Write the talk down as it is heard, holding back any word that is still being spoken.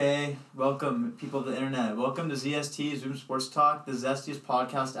Hey, welcome, people of the internet. Welcome to ZST, Zoom Sports Talk, the zestiest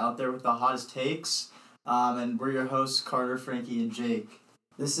podcast out there with the hottest takes. And we're your hosts, Carter, Frankie, and Jake.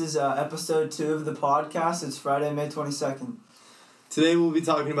 This is episode 2 of the podcast. It's Friday, May 22nd. Today we'll be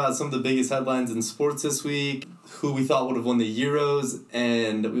talking about some of the biggest headlines in sports this week, who we thought would have won the Euros,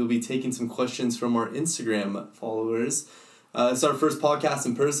 and we'll be taking some questions from our Instagram followers. It's our first podcast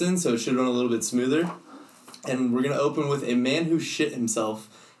in person, so it should run a little bit smoother. And we're going to open with a man who shit himself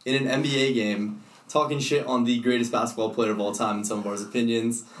in an NBA game, talking shit on the greatest basketball player of all time in some of our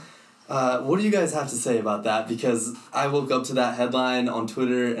opinions. What do you guys have to say about that? Because I woke up to that headline on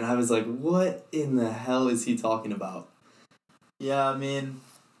Twitter and I was like, what in the hell is he talking about? Yeah, I mean,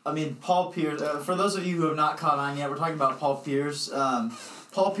 Paul Pierce. For those of you who have not caught on yet, we're talking about Paul Pierce.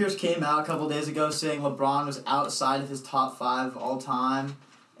 Paul Pierce came out a couple days ago saying LeBron was outside of his top 5 all time.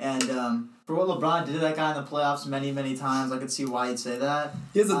 And for what LeBron did to that guy in the playoffs many, many times, I could see why he'd say that.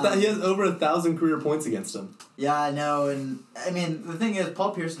 He has over 1,000 career points against him. Yeah, I know, and I mean the thing is,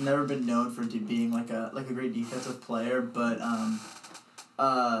 Paul Pierce has never been known for being like a great defensive player, but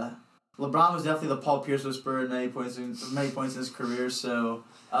LeBron was definitely the Paul Pierce whisperer at many points in his career. So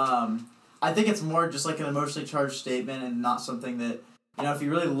I think it's more just like an emotionally charged statement and not something that, you know, if you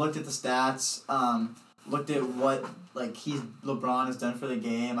really looked at the stats, looked at what LeBron has done for the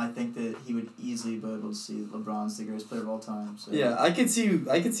game, I think that he would easily be able to see LeBron's the greatest player of all time. So. Yeah, I could see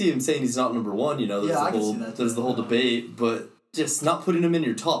him saying he's not number 1. You know, there's the whole debate, but just not putting him in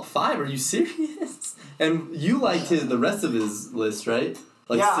your top 5. Are you serious? And you liked the rest of his list, right?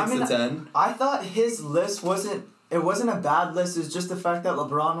 Yeah, 6 to 10. I thought his list wasn't a bad list. It was just the fact that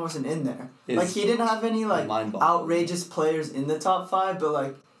LeBron wasn't in there. He didn't have any outrageous players in the top 5,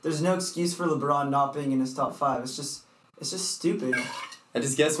 but there's no excuse for LeBron not being in his top 5. It's just stupid. I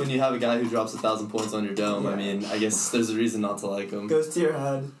just guess when you have a guy who drops 1,000 points on your dome, yeah. I mean, I guess there's a reason not to like him. Goes to your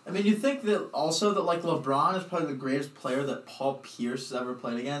head. I mean, you think that also that LeBron is probably the greatest player that Paul Pierce has ever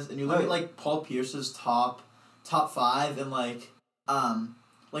played against, and you look at Paul Pierce's top 5 and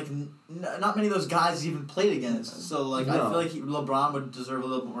not many of those guys even played against. So no. I feel like LeBron would deserve a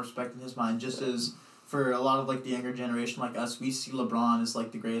little bit more respect in his mind, just as for a lot of the younger generation like us, we see LeBron as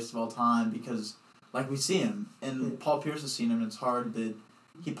the greatest of all time because we see him, and Paul Pierce has seen him, and it's hard that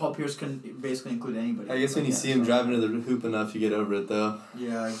Paul Pierce couldn't basically include anybody. I guess when you see him driving to the hoop enough, you get over it though.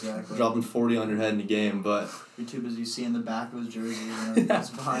 Yeah, exactly. Dropping 40 on your head in a game, but you're too busy seeing the back of his jersey.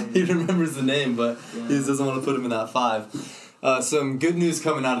 He remembers the name, but he just doesn't want to put him in that 5. Some good news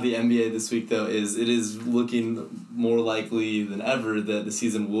coming out of the NBA this week, though, is it is looking more likely than ever that the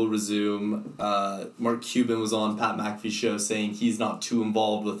season will resume. Mark Cuban was on Pat McAfee's show saying he's not too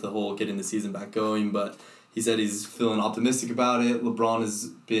involved with the whole getting the season back going, but he said he's feeling optimistic about it. LeBron has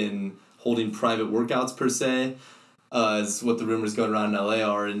been holding private workouts, per se, is what the rumors going around in LA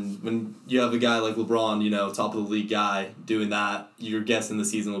are. And when you have a guy like LeBron, top of the league guy, doing that, you're guessing the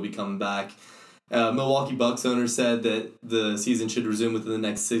season will be coming back. Milwaukee Bucks owner said that the season should resume within the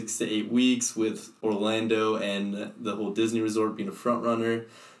next 6 to 8 weeks, with Orlando and the whole Disney resort being a front runner.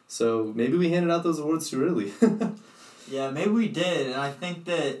 So maybe we handed out those awards too early. Yeah, maybe we did, and I think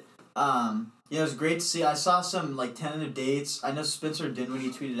that it was great to see. I saw some tentative dates. I know Spencer Dinwiddie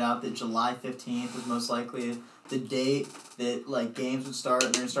tweeted out that July 15th was most likely the date that games would start,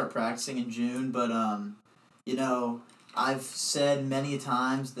 and they're gonna start practicing in June. But I've said many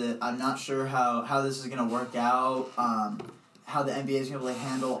times that I'm not sure how this is going to work out, how the NBA is going to be able to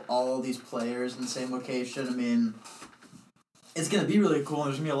handle all these players in the same location. I mean, it's going to be really cool, and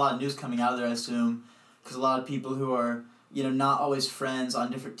there's going to be a lot of news coming out of there, I assume, because a lot of people who are, not always friends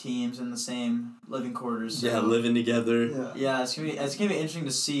on different teams in the same living quarters. So, yeah, living together. Yeah, it's gonna be interesting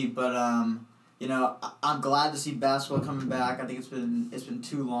to see, but I'm glad to see basketball coming back. I think it's been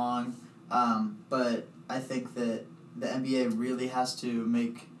too long, but I think that the NBA really has to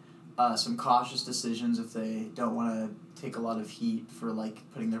make some cautious decisions if they don't want to take a lot of heat for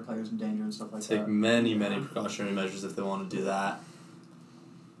putting their players in danger and stuff like that. Take many precautionary measures if they want to do that.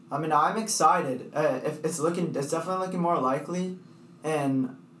 I mean, I'm excited. It's definitely looking more likely,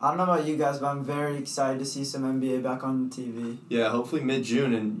 and I don't know about you guys, but I'm very excited to see some NBA back on TV. Yeah, hopefully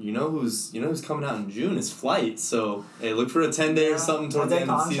mid-June, and you know who's coming out in June is Flight. So hey, look for a 10-day or something towards the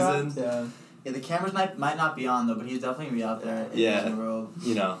end of the season. Yeah. Yeah, the cameras might not be on though, but he's definitely gonna be out there in Disney World.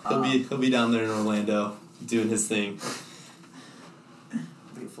 He'll be down there in Orlando doing his thing.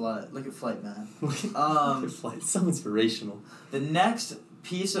 Look at Flight, man. Look at Flight. So inspirational. The next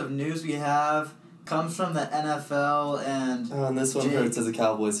piece of news we have comes from the NFL, and this one hurts as a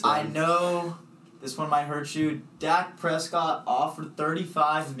Cowboys fan. I know this one might hurt you. Dak Prescott offered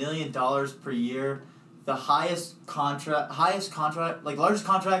 $35 million per year the largest contract, largest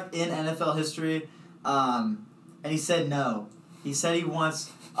contract in NFL history, and he said no. He said he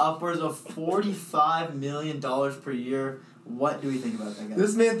wants upwards of $45 million per year. What do we think about that guy?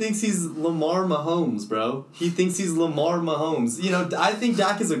 This man thinks he's Lamar Mahomes, bro. He thinks he's Lamar Mahomes. You know, I think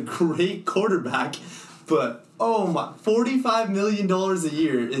Dak is a great quarterback, but oh my, $45 million a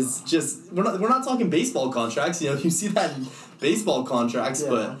year is just we're not talking baseball contracts. You know, you see that in baseball contracts,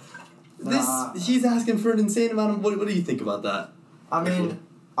 but he's asking for an insane amount of. What do you think about that? I mean,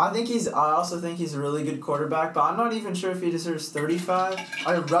 I also think he's a really good quarterback, but I'm not even sure if he deserves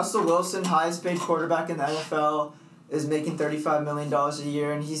 35. Russell Wilson, highest paid quarterback in the NFL, is making $35 million a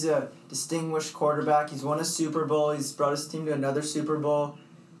year, and he's a distinguished quarterback. He's won a Super Bowl. He's brought his team to another Super Bowl.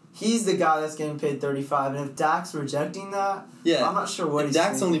 He's the guy that's getting paid 35, and if Dak's rejecting that, I'm not sure what he's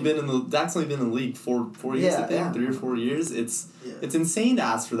Dak's only thinking. Dak's only been in the league for 4 years, I think, 3 or 4 years. It's insane to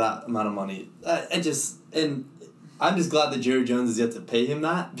ask for that amount of money. I'm just glad that Jerry Jones is yet to pay him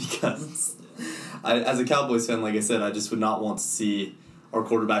that, because as a Cowboys fan, like I said, I just would not want to see our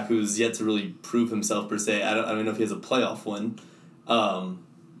quarterback, who's yet to really prove himself per se. I don't know if he has a playoff win,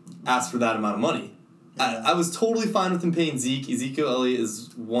 ask for that amount of money. Yeah. I was totally fine with him paying Zeke. Ezekiel Elliott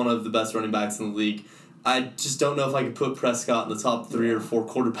is one of the best running backs in the league. I just don't know if I could put Prescott in the top 3 or 4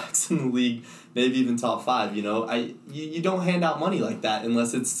 quarterbacks in the league, maybe even top 5. You know, you don't hand out money like that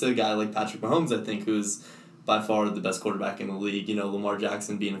unless it's to a guy like Patrick Mahomes, I think, who's by far the best quarterback in the league. You know, Lamar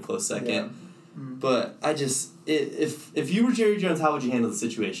Jackson being a close second. Yeah. Mm-hmm. But I just, if you were Jerry Jones, how would you handle the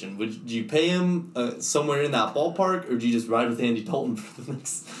situation? Would you pay him somewhere in that ballpark, or do you just ride with Andy Dalton for the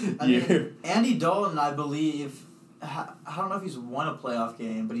next year? Mean, Andy Dalton, I believe, I don't know if he's won a playoff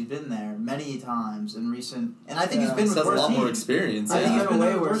game, but he's been there many times in recent, and I think he's been with worse teams. Has a lot more experience. I think he's been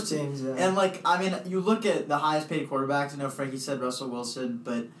way worse teams. Yeah. And you look at the highest paid quarterbacks. I know Frankie said Russell Wilson,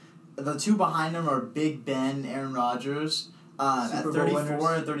 but the two behind him are Big Ben, Aaron Rodgers. At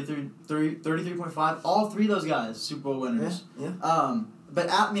 34 and 33.5, all 3 of those guys Super Bowl winners. Yeah. But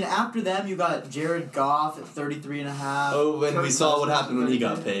after them, you got Jared Goff at 33.5. Oh, and we saw what happened when he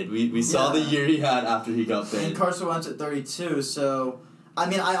got paid. We saw the year he had after he got paid. And Carson Wentz at 32. So, I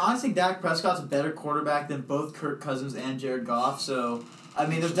honestly think Dak Prescott's a better quarterback than both Kirk Cousins and Jared Goff. So,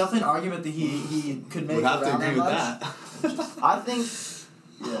 there's definitely an argument that he could make. We'd have to agree with that.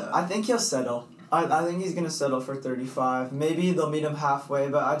 I think he'll settle. I think he's going to settle for 35. Maybe they'll meet him halfway,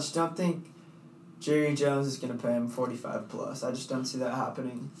 but I just don't think Jerry Jones is going to pay him 45 plus. I just don't see that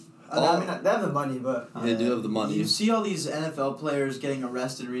happening. They have the money, but... They do have the money. You see all these NFL players getting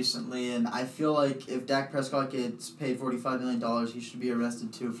arrested recently, and I feel like if Dak Prescott gets paid $45 million, he should be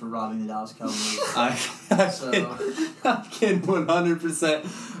arrested too for robbing the Dallas Cowboys. I can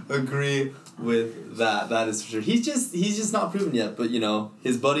 100% agree with that. That is for sure. He's just not proven yet, but, you know,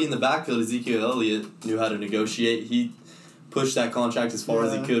 his buddy in the backfield, Ezekiel Elliott, knew how to negotiate. He pushed that contract as far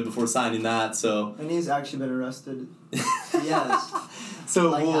as he could before signing that, so... And he's actually been arrested. Yes.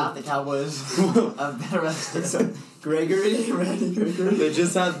 So half the Cowboys have been arrested. Randy Gregory. They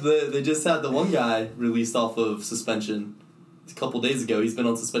just had the one guy released off of suspension a couple days ago. He's been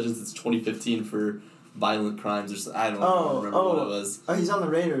on suspension since 2015 for violent crimes or I don't remember what it was. Oh, he's on the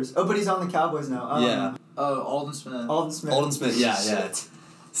Raiders. Oh, but he's on the Cowboys now. Yeah. Oh, Alden Smith. Alden Smith. Yeah.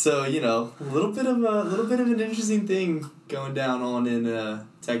 So, you know, a little bit of an interesting thing going down on in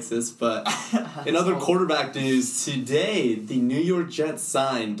Texas, but in other quarterback news, today the New York Jets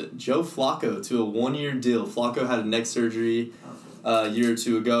signed Joe Flacco to a 1-year deal. Flacco had a neck surgery a year or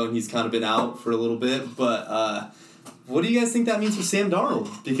 2 ago, and he's kind of been out for a little bit, but what do you guys think that means for Sam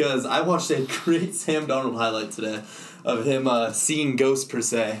Darnold? Because I watched a great Sam Darnold highlight today of him seeing ghosts, per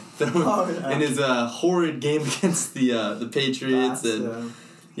se, in his horrid game against the Patriots.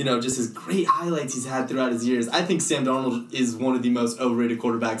 You know, just his great highlights he's had throughout his years. I think Sam Darnold is one of the most overrated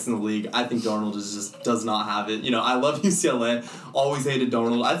quarterbacks in the league. I think Darnold just does not have it. You know, I love UCLA. Always hated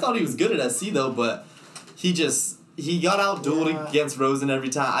Darnold. I thought he was good at SC, though, but he got out-dueled against Rosen every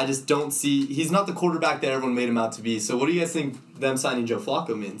time. I just don't see... He's not the quarterback that everyone made him out to be. So what do you guys think them signing Joe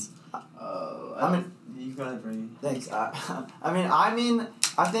Flacco means? You go ahead, Brady. Thanks.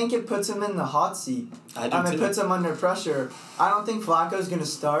 I think it puts him in the hot seat. It puts him under pressure. I don't think Flacco's going to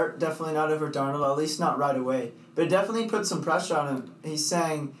start. Definitely not over Darnold, at least not right away. But it definitely puts some pressure on him. He's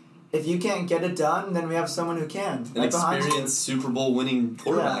saying, if you can't get it done, then we have someone who can. An experienced Super Bowl winning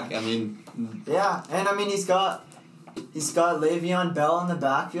quarterback. Yeah. And he's got Le'Veon Bell in the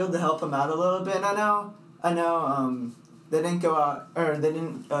backfield to help him out a little bit. And I know. They didn't go out, or they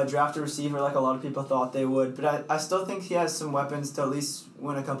didn't draft a receiver like a lot of people thought they would, but I still think he has some weapons to at least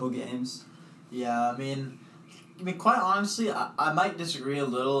win a couple games. Yeah, I mean, quite honestly, I might disagree a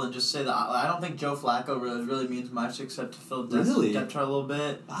little and just say that I don't think Joe Flacco really means much except to fill depth chart a little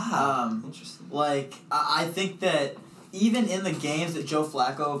bit. Wow, interesting. Like, I think that even in the games that Joe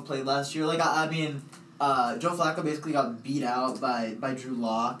Flacco played last year, like, I mean, Joe Flacco basically got beat out by Drew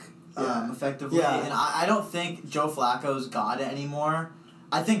Lock, effectively. Yeah. And I don't think Joe Flacco's got it anymore.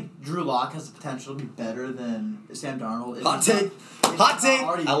 I think Drew Lock has the potential to be better than Sam Darnold. Hot take!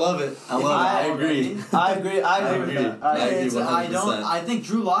 I love it. I agree. I agree. I think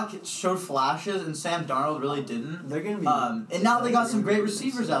Drew Lock showed flashes and Sam Darnold really didn't. They're gonna be. And now they got some great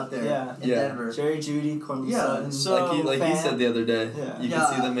receivers out there in Denver. Jerry Jeudy, Courtney Sutton. So like you said the other day, you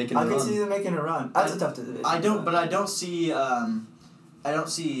can see them making a run. I can see them making a run. That's a tough division. I don't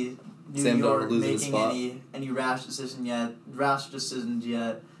see New Sam York making any rash decisions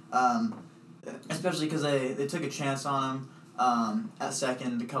yet. Especially because they took a chance on him at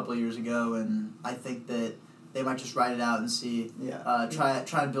second a couple of years ago, and I think that they might just ride it out and see. Try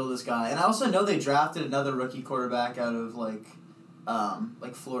and build this guy. And I also know they drafted another rookie quarterback out of Florida,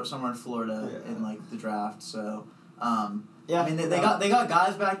 somewhere in Florida in like the draft. So I mean they got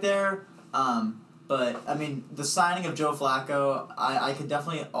guys back there. But, I mean, the signing of Joe Flacco, I could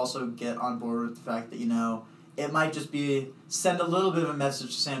definitely also get on board with the fact that, it might just be send a little bit of a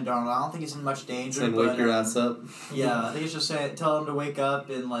message to Sam Darnold. I don't think he's in much danger. Saying wake your ass up. Yeah, I think it's just tell him to wake up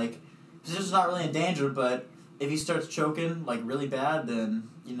and, he's just not really in danger, but if he starts choking, really bad, then,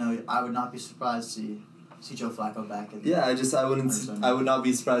 I would not be surprised to see Joe Flacco back. I would not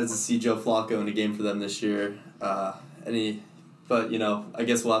be surprised to see Joe Flacco in a game for them this year. But, I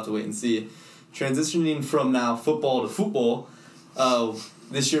guess we'll have to wait and see. Transitioning from now football to football,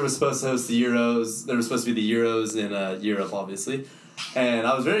 this year was supposed to host the Euros. There were supposed to be the Euros in Europe, obviously. And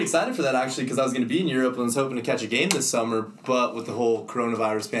I was very excited for that, actually, because I was going to be in Europe and was hoping to catch a game this summer. But with the whole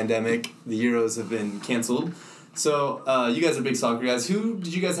coronavirus pandemic, the Euros have been canceled. So you guys are big soccer guys. Who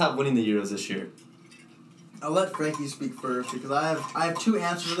did you guys have winning the Euros this year? I'll let Frankie speak first, because I have two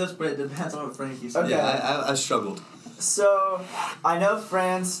answers to this, but it depends on what Frankie says. Okay. Yeah, I struggled. So, I know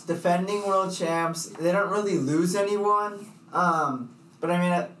France, defending world champs, they don't really lose anyone. But I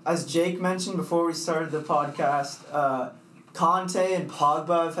mean, as Jake mentioned before we started the podcast, Conte and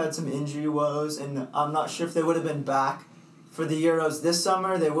Pogba have had some injury woes, and I'm not sure if they would have been back for the Euros this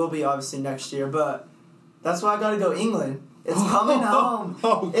summer. They will be, obviously, next year. But that's why I got to go England. It's coming home.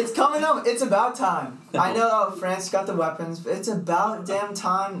 It's coming home. It's about time. I know France got the weapons, but it's about damn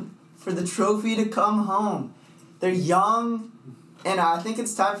time for the trophy to come home. They're young, and I think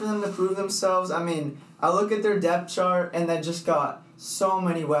it's time for them to prove themselves. I mean, I look at their depth chart, and they just got so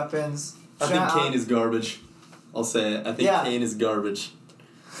many weapons. I think Kane is garbage. I'll say it. I think Kane is garbage.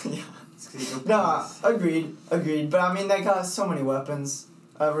 No, agreed. But, I mean, they got so many weapons.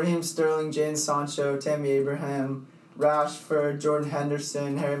 Raheem Sterling, Jadon Sancho, Tammy Abraham, Rashford, Jordan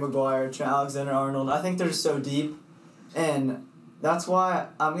Henderson, Harry Maguire, Trent Alexander-Arnold. I think they're so deep, and that's why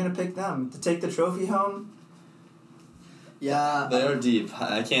I'm going to pick them to take the trophy home. Yeah. They are deep.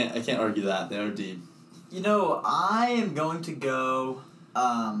 I can't argue that. They are deep. I am going to go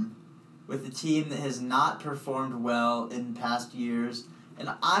with a team that has not performed well in past years, and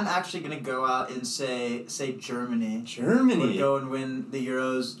I'm actually going to go out and say Germany. Germany would go and win the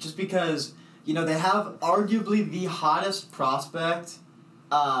Euros just because they have arguably the hottest prospect,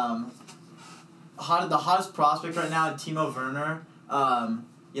 the hottest prospect right now, Timo Werner.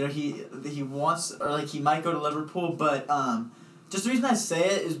 He wants, or he might go to Liverpool, but just the reason I say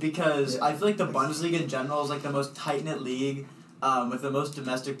it is because I feel like the Bundesliga in general is the most tight-knit league with the most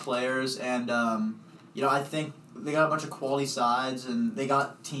domestic players, and I think they got a bunch of quality sides, and they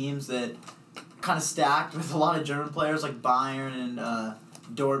got teams that kind of stacked with a lot of German players like Bayern and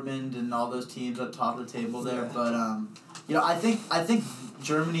Dortmund and all those teams at the top of the table there. But I think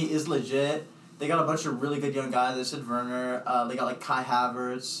Germany is legit. They got a bunch of really good young guys. They said Werner. They got Kai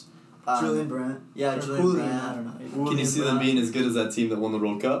Havertz. Julian Brandt. Yeah, Julian Brandt. I don't know. Can you see them being as good as that team that won the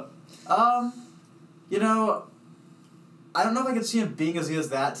World Cup? I don't know if I could see him being as good as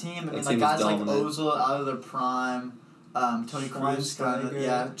that team. I mean, guys like Ozil out of their prime. Tony Kroos,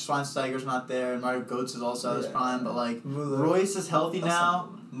 Schweinsteiger's not there, and Mario Götze is also out of his prime. But Royce is healthy now.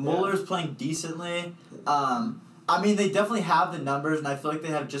 Muller's playing decently. I mean, they definitely have the numbers, and I feel like they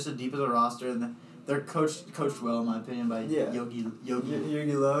have just as deep as a roster, and they're coached well, in my opinion, by Yogi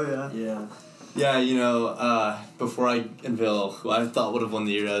Löw. Yeah. Yeah, before I unveil who I thought would have won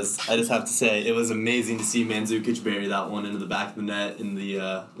the Euros, I just have to say it was amazing to see Mandzukic bury that one into the back of the net in the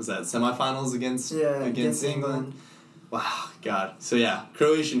semifinals against England. Wow, God. So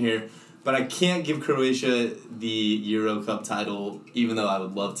Croatian here, but I can't give Croatia the Euro Cup title, even though I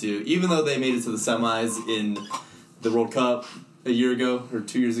would love to. Even though they made it to the semis in the World Cup a year ago or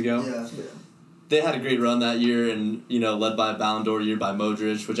 2 years ago. Yeah. They had a great run that year, and led by a Ballon d'Or year by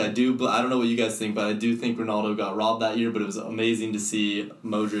Modric, which I don't know what you guys think, but I do think Ronaldo got robbed that year. But it was amazing to see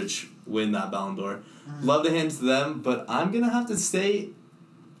Modric win that Ballon d'Or. Love to hand it to them, but I'm gonna have to say,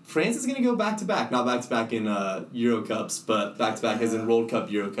 France is gonna go back to back, not back to back in Euro Cups, but back to back as in World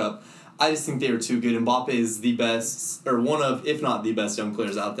Cup, Euro Cup. I just think they were too good. Mbappe is the best, or one of, if not the best, young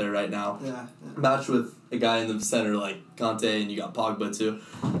players out there right now. Yeah. Matched with a guy in the center like Kanté, and you got Pogba too.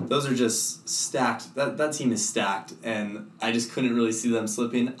 Those are just stacked. That team is stacked, and I just couldn't really see them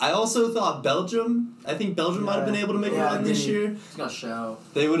slipping. I also thought Belgium might have been able to make a run this year. He's got a show.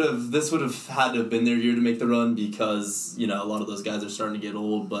 This would have had to have been their year to make the run because, a lot of those guys are starting to get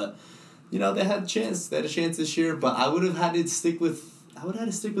old, but, they had a chance. They had a chance this year, but I would have had to stick with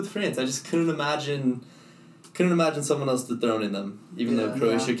France. I just couldn't imagine someone else dethroning them, even though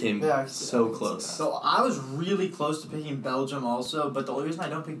Croatia came so close. So I was really close to picking Belgium also, but the only reason I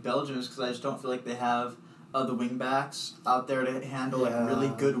don't pick Belgium is because I just don't feel like they have the wing backs out there to handle like really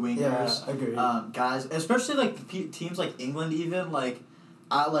good wingers. Yeah, agreed. Guys, especially like teams like England even like.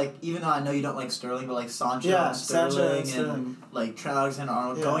 Even though I know you don't like Sterling, but like Sancho and Sterling and like Trent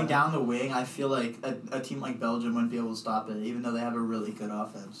Alexander-Arnold going down the wing, I feel like a team like Belgium wouldn't be able to stop it, even though they have a really good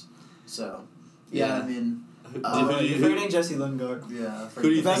offense. So, I mean, including Jesse Lingard. Yeah, who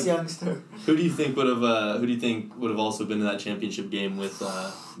do you best youngster. Who do you think would have also been in that championship game with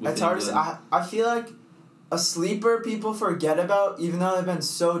it's hard to say. I feel like a sleeper people forget about, even though they've been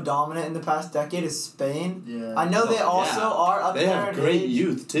so dominant in the past decade, is Spain. Yeah. I know they also are up there. They have great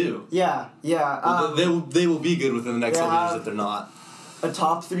youth too. Yeah. They will be good within the next couple years if they're not. A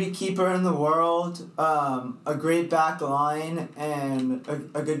top 3 keeper in the world, a great back line, and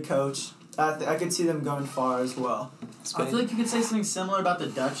a good coach. I could see them going far as well. Spain. I feel like you could say something similar about the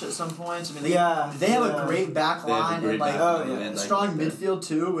Dutch at some points. I mean, they have a great back line and like strong midfield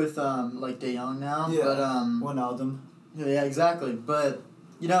too with like De Jong now. Yeah. But Wijnaldum. Yeah, exactly. But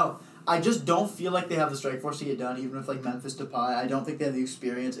I just don't feel like they have the strike force to get done. Even with like Memphis Depay, I don't think they have the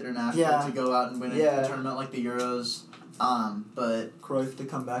experience internationally to go out and win a tournament like the Euros. But Cruyff to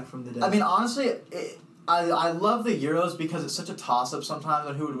come back from the dead. I mean, honestly, I love the Euros because it's such a toss-up sometimes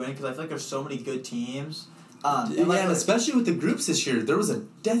on who would win because I feel like there's so many good teams. And especially with the groups this year. There was a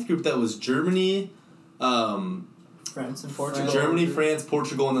death group that was Germany, France and Portugal. Germany, France,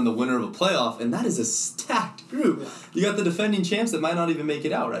 Portugal, and then the winner of a playoff, and that is a stacked group. Yeah. You got the defending champs that might not even make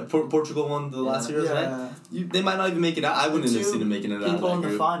it out, right? Portugal won the last Euros, right? They might not even make it out. I wouldn't have seen them making it out. People in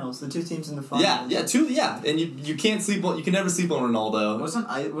the finals, the 2 teams in the finals. And you can't sleep on. You can never sleep on Ronaldo.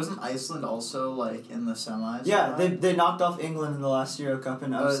 Wasn't Iceland also like in the semis? Yeah, they knocked off England in the last Euro Cup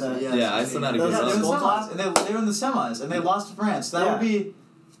in upset. Iceland had a good run. They were in the semis and they lost to France. So that would be,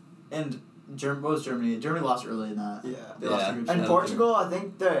 and. What was Germany? Germany lost early in that. Yeah. They lost to group and Portugal, I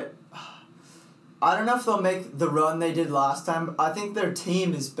think that... I don't know if they'll make the run they did last time, but I think their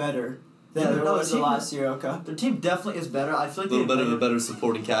team is better than there was the last Euro Cup. Their team definitely is better. I feel like a little bit of a better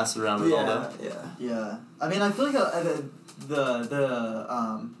supporting cast around Ronaldo. Yeah. I mean, I feel like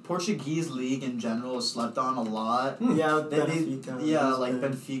the Portuguese league in general is slept on a lot. Yeah, Benfica. Like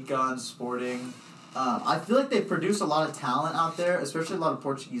Benfica and Sporting. I feel like they produce a lot of talent out there, especially a lot of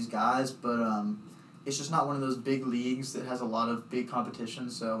Portuguese guys, but it's just not one of those big leagues that has a lot of big competition,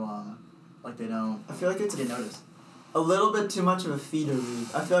 so they don't. I feel like it's get noticed. A little bit too much of a feeder league.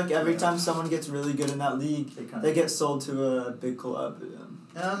 I feel like every time someone gets really good in that league, they get sold to a big club.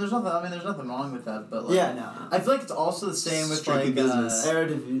 There's nothing wrong with that, but I feel like it's also the same with like business.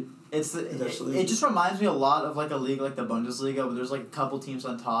 Eredivisie. It just reminds me a lot of like a league like the Bundesliga where there's like a couple teams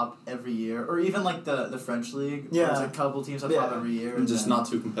on top every year, or even like the French league. Where there's a couple teams on top every year. And just not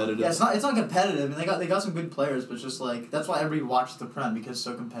too competitive. Yeah, it's not competitive, and they got some good players, but it's just like that's why everybody watches the Prem because it's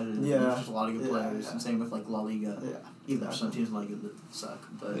so competitive. Yeah, there's just a lot of good players, and same with like La Liga. Yeah, even though some teams in La Liga that suck,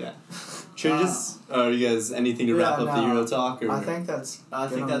 but Should are you guys anything to wrap up the Euro talk? Or? I think that's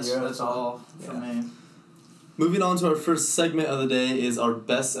all for me. Moving on to our first segment of the day is our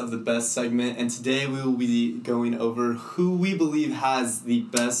best of the best segment, and today we will be going over who we believe has the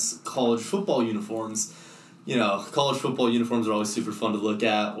best college football uniforms. College football uniforms are always super fun to look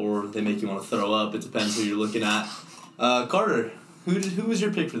at, or they make you want to throw up. It depends who you're looking at. Carter, who was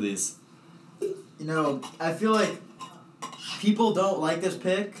your pick for these? I feel like people don't like this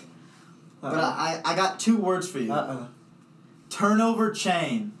pick, but I got 2 words for you. Turnover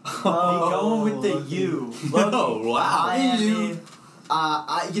chain. Going with the U. Oh, wow. Miami.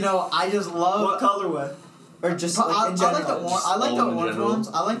 I just love... What colorway? Or just in general? I like the orange ones.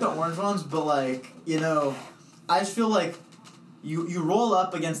 I like the orange ones, but I just feel like you roll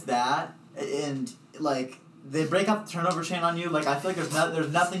up against that and they break up the turnover chain on you. Like I feel like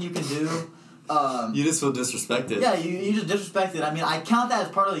there's nothing you can do. You just feel disrespected. Yeah, you just disrespected. I mean, I count that as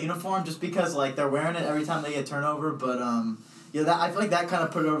part of the uniform just because like they're wearing it every time they get turnover. But that I feel like that kind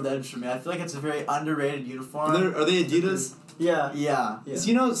of put it over the edge for me. I feel like it's a very underrated uniform. Are they Adidas? Yeah.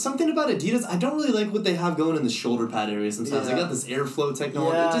 You know, something about Adidas, I don't really like what they have going in the shoulder pad area sometimes. They got this airflow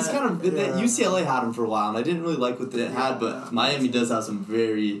technology. It just kind of... UCLA had them for a while, and I didn't really like what they had, but Miami does have some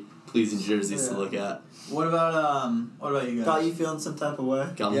very pleasing jerseys to look at. What about you guys? Got you feeling some type of way?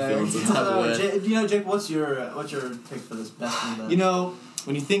 Got me feeling some type of way. Jake, what's your pick for this best one? You know,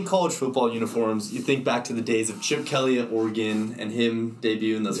 when you think college football uniforms, you think back to the days of Chip Kelly at Oregon and him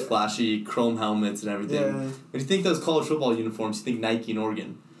debuting those flashy chrome helmets and everything. Yeah. When you think those college football uniforms, you think Nike and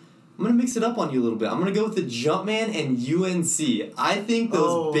Oregon. I'm going to mix it up on you a little bit. I'm going to go with the Jumpman and UNC. I think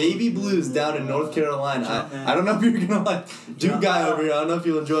those baby blues down in North Carolina. I don't know if you're going to like Duke guy over here. I don't know if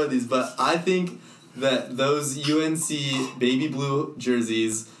you'll enjoy these, but I think that those UNC baby blue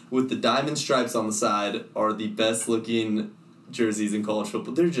jerseys with the diamond stripes on the side are the best looking jerseys in college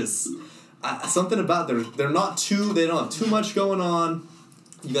football. They're just something about they don't have too much going on.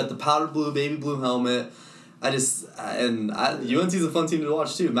 You got the powder blue, baby blue helmet. UNC's a fun team to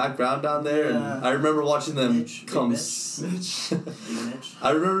watch too. Mac Brown down there, and I remember watching them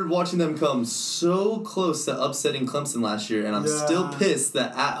I remember watching them come so close to upsetting Clemson last year, and I'm still pissed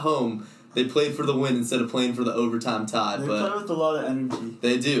that at home they played for the win instead of playing for the overtime tie. They play with a lot of energy.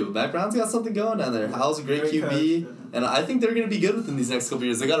 They do. Mac Brown's got something going down there. Hal's a great QB, and I think they're going to be good within these next couple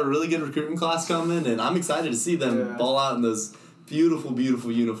years. They got a really good recruiting class coming, and I'm excited to see them ball out in those beautiful,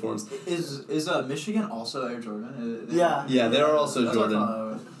 beautiful uniforms. Is Michigan also Air Jordan? Yeah, they are also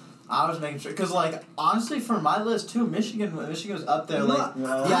Jordan. I was making sure, because, like, honestly, for my list, too, Michigan was up there. Like, the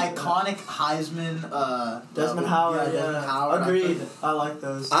iconic Heisman, Desmond Howard. Howard. Agreed. I like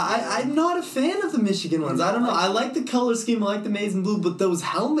those. I'm not a fan of the Michigan ones. I don't know. I like the color scheme. I like the maize and blue, but those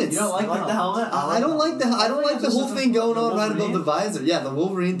helmets. You don't like the helmet? I don't like the whole thing going on right above the visor. Yeah, the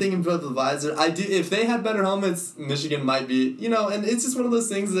Wolverine thing in front of the visor. I do. If they had better helmets, Michigan might be, and it's just one of those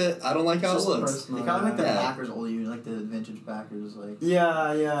things that I don't like how it looks. They kind of like the Packers old unit, like the vintage Packers. Like.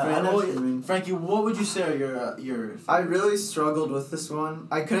 Yeah. Frankie, what would you say are your I really struggled with this one.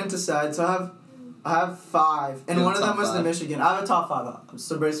 I couldn't decide, so I have 5, and one of them was the Michigan. I have a top 5,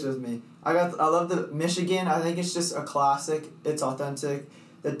 so brace with me. I love the Michigan. I think it's just a classic. It's authentic.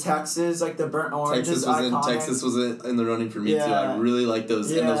 The Texas, like the burnt orange, is iconic. Texas was in the running for me too. I really like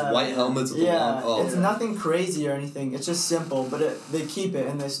those and those white helmets with the long. Oh, it's nothing crazy or anything. It's just simple, but they keep it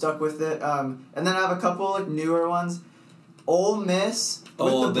and they stuck with it. And then I have a couple like newer ones. Ole Miss.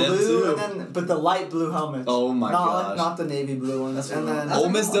 With the blue, but the light blue helmets. Oh my gosh. Not the navy blue ones. Ole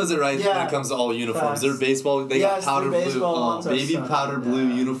Miss does it right when it comes to all uniforms. Their baseball, they got powder blue. Baby powder blue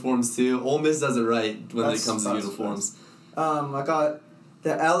uniforms too. Ole Miss does it right when it comes to uniforms. I got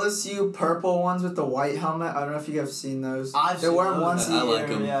the LSU purple ones with the white helmet. I don't know if you guys have seen those. They wear them once a year. I like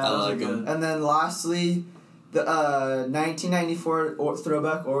them. I like them. And then lastly, the 1994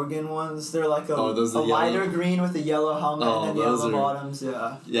 throwback Oregon ones. They're like a lighter green with a yellow helmet and then yellow bottoms.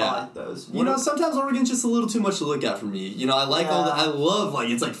 Yeah. I like those. Sometimes Oregon's just a little too much to look at for me. I like I love, like,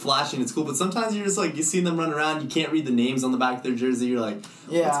 it's like flashing, it's cool, but sometimes you're just like, you see them run around, you can't read the names on the back of their jersey, you're like,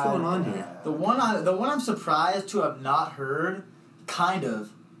 what's going on here? The one I'm surprised to have not heard, kind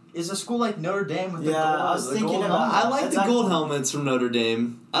of, is a school like Notre Dame with the gold. I was thinking about I like the gold helmets from Notre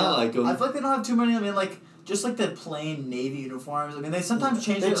Dame. I like them. I feel like they don't have too many. I mean, like, just like the plain navy uniforms. I mean, they sometimes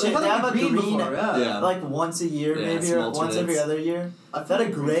change it. They have a green before, like once a year, maybe, or once every other year. I've had a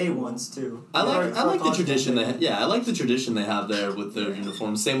gray ones too. I like the tradition they I like the tradition they have there with their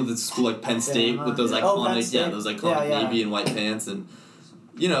uniforms. Same with the school like Penn State with those iconic navy and white pants, and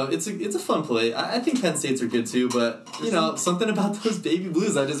it's a fun play. I think Penn State's are good too, but something about those baby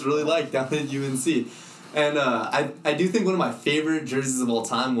blues I just really like down at UNC. And I do think one of my favorite jerseys of all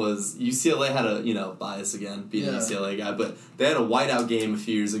time was UCLA had a, bias again, being a UCLA guy, but they had a whiteout game a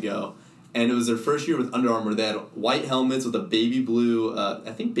few years ago, and it was their first year with Under Armour. They had white helmets with a baby blue,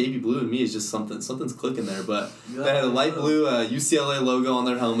 I think baby blue in me is just something's clicking there, but they had a light blue UCLA logo on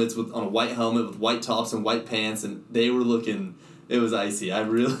their helmets on a white helmet with white tops and white pants, and they were looking... It was icy. I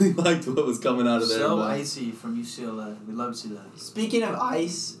really liked what was coming out of there. So icy from UCLA. We love to see that. Speaking of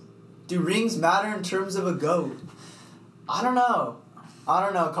ice... Do rings matter in terms of a GOAT? I don't know,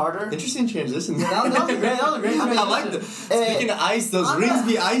 Carter. Interesting transition. That was great. I like that. Speaking of ice, those rings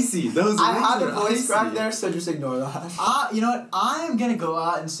be icy. I had a voice crack there, so just ignore that. You know what? I'm going to go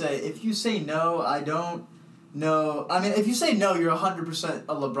out and say, if you say no, I don't know. I mean, if you say no, you're 100%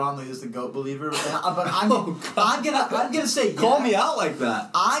 a LeBron is the GOAT believer. But I'm gonna say yes. Call me out like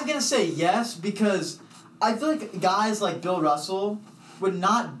that. I'm going to say yes because... I feel like guys like Bill Russell would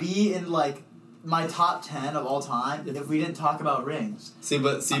not be in like my top 10 of all time if we didn't talk about rings. See,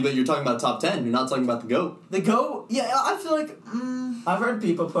 but you're talking about top 10. You're not talking about the GOAT. The GOAT, yeah, I feel like. I've heard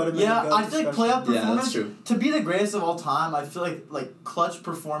people put him in the GOAT. I feel like playoff performance. Yeah, that's true. To be the greatest of all time, I feel like clutch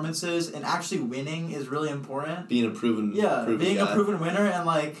performances and actually winning is really important. Being a proven being guy. a proven winner and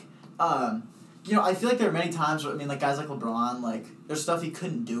like, I feel like there are many times where, like guys like LeBron, like there's stuff he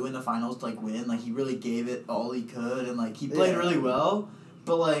couldn't do in the finals to like win. Like he really gave it all he could and like he played really well,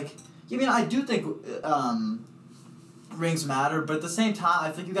 but like. I do think rings matter, but at the same time, I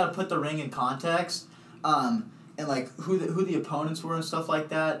think you got to put the ring in context, and like who the opponents were and stuff like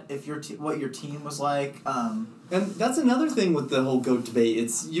that. If what your team was like. And that's another thing with the whole GOAT debate.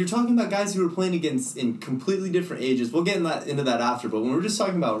 You're talking about guys who were playing against in completely different ages. We'll get into that after, but when we're just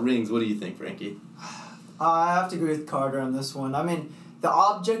talking about rings, what do you think, Frankie? I have to agree with Carter on this one. I mean, the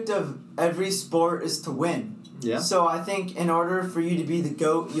object of every sport is to win. Yeah. So I think in order for you to be the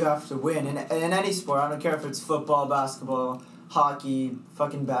GOAT, you have to win. In any sport, I don't care if it's football, basketball, hockey,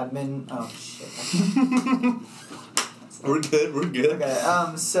 fucking badminton. Oh, shit. We're good.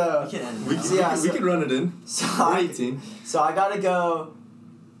 Okay, so... We can run it in. So we're 18. So I gotta go,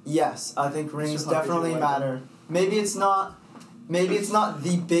 yes, I think rings definitely matter. Maybe it's not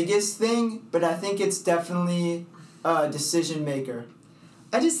the biggest thing, but I think it's definitely a decision maker.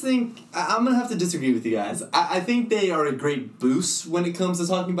 I just think I'm going to have to disagree with you guys. I think they are a great boost when it comes to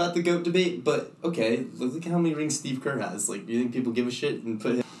talking about the GOAT debate, but okay, look at how many rings Steve Kerr has. Like, you think people give a shit and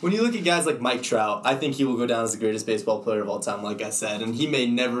put him... When you look at guys like Mike Trout, I think he will go down as the greatest baseball player of all time, like I said, and he may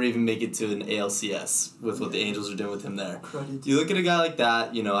never even make it to an ALCS with what the Angels are doing with him there. Credit. You look at a guy like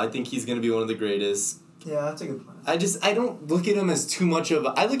that, I think he's going to be one of the greatest. Yeah, that's a good point. I don't look at him as too much of...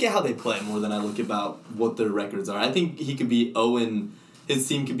 I look at how they play more than I look about what their records are. I think he could be 0-... His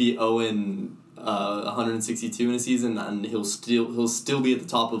team could be 162 in a season, and he'll still be at the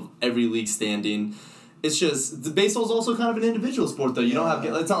top of every league standing. It's just the baseball is also kind of an individual sport, though. You don't have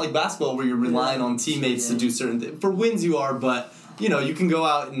it's not like basketball where you're relying on teammates to do certain things. For wins, you are, but you can go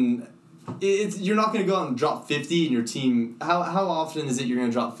out and you're not going to go out and drop 50 in your team. How often is it you're going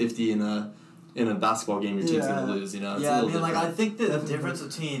to drop 50 in a basketball game your team's going to lose? It's I think the difference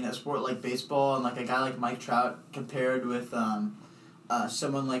between a sport like baseball and like a guy like Mike Trout compared with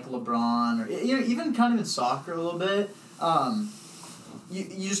someone like LeBron or even kind of in soccer a little bit,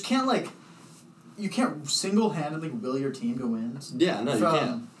 you just can't you can't single-handedly will your team to wins. Yeah, no, you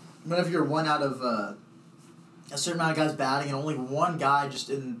can't. Whenever you're one out of a certain amount of guys batting and only one guy just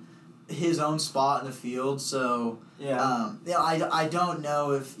in his own spot in the field, so I don't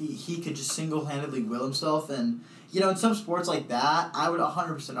know if he could just single-handedly will himself and. In some sports like that, I would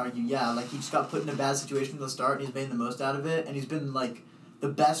 100% argue, he just got put in a bad situation from the start, and he's made the most out of it, and he's been, the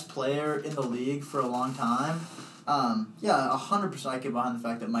best player in the league for a long time. 100% I get behind the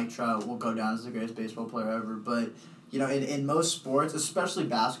fact that Mike Trout will go down as the greatest baseball player ever, but, in most sports, especially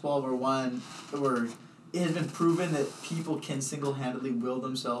basketball, where it has been proven that people can single-handedly will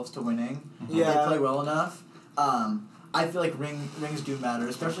themselves to winning if they play well enough. I feel like rings do matter,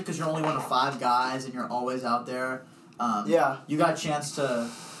 especially because you're only one of 5 guys and you're always out there. You got a chance to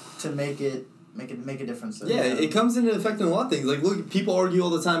make a difference. There, it comes into effect in a lot of things. Like, look, people argue all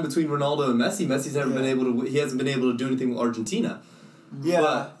the time between Ronaldo and Messi. Messi's never been able to. He hasn't been able to do anything with Argentina.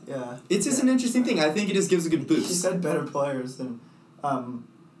 But it's just an interesting thing. I think it just gives a good boost. He said better players than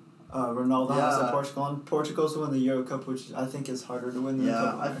Ronaldo has at Portugal, and Portugal's won the Euro Cup, which I think is harder to win than the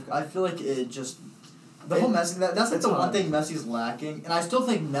Cup. I feel like it just. The whole Messi, that's the one thing Messi's lacking, and I still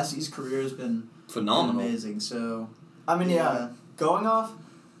think Messi's career has been phenomenal, amazing. So, going off,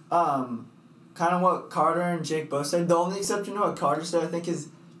 kind of what Carter and Jake both said. The only exception to what Carter said, I think, is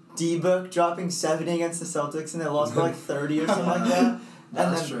D-Book dropping 70 against the Celtics, and they lost by 30 or something like that.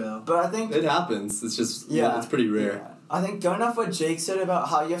 That's true. But I think it happens. It's just it's pretty rare. Yeah. I think going off what Jake said about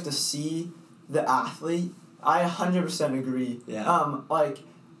how you have to see the athlete, I 100% agree. Yeah.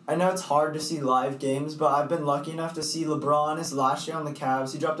 I know it's hard to see live games, but I've been lucky enough to see LeBron his last year on the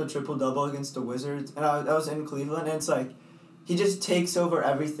Cavs. He dropped a triple-double against the Wizards, and I was in Cleveland, and it's he just takes over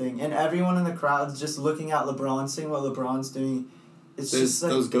everything, and everyone in the crowd's just looking at LeBron, seeing what LeBron's doing.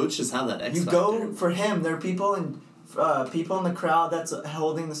 Those goats just have that X factor. You go for him. There are people in the crowd that's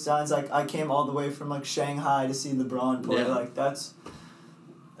holding the signs, I came all the way from, Shanghai to see LeBron play. Yeah.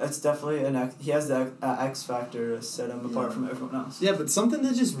 That's definitely he has the X factor to set him apart from everyone else. Yeah, but something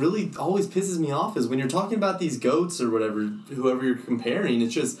that just really always pisses me off is when you're talking about these GOATs or whatever, whoever you're comparing,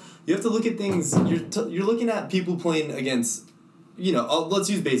 it's just, you have to look at things, you're looking at people playing against,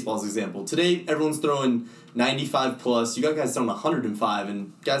 let's use baseball as an example. Today, everyone's throwing 95 plus, you got guys throwing 105,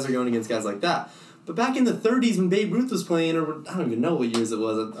 and guys are going against guys like that. But back in the 30s when Babe Ruth was playing, or I don't even know what years it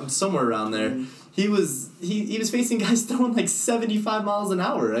was, I'm somewhere around there, he was facing guys throwing like 75 miles an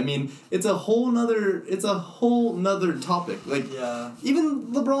hour. I mean, it's a whole nother topic. Like, even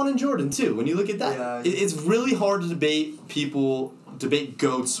LeBron and Jordan too, when you look at that. It's really hard to debate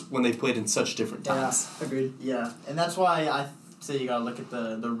GOATs when they played in such different times. Yeah, agreed. Yeah, and that's why I say you gotta look at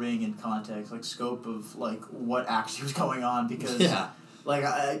the ring in context, like scope of like what actually was going on, because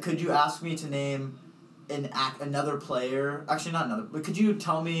like could you ask me to name another player? Actually, not another, but could you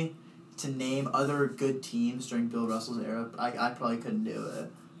tell me to name other good teams during Bill Russell's era? I probably couldn't do it.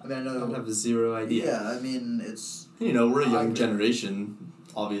 I mean, I know I have zero idea. Yeah, I mean it's we're a young generation.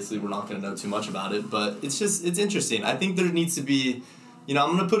 Obviously, we're not going to know too much about it, but it's interesting. I think there needs to be, I'm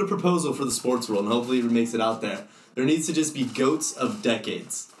going to put a proposal for the sports world, and hopefully it makes it out there. There needs to just be GOATs of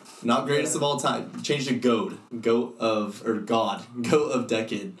decades. Not greatest of all time. Change to GOAT. GOAT of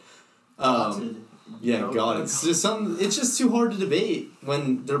decade. God. It's just it's just too hard to debate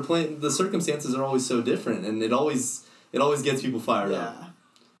when they're playing. The circumstances are always so different, and it always gets people fired up.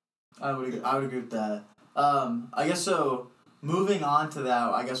 I would agree with that. I guess so. Moving on to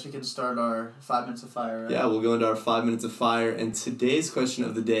that, I guess we can start our 5 minutes of fire, right? Yeah, we'll go into our 5 minutes of fire, and today's question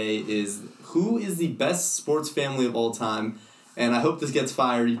of the day is, who is the best sports family of all time? And I hope this gets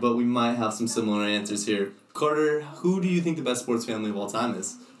fiery, but we might have some similar answers here. Carter, who do you think the best sports family of all time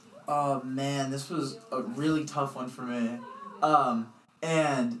is? Oh, man, this was a really tough one for me.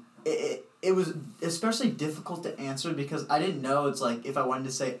 And it was especially difficult to answer because I didn't know, it's like, if I wanted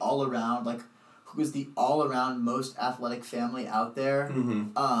to say all around, like, who is the all-around most athletic family out there,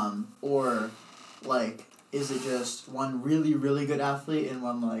 or, like, is it just one really, really good athlete and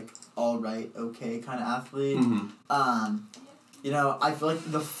one, like, all right, okay kind of athlete? I feel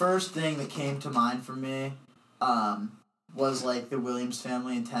like the first thing that came to mind for me was, like, the Williams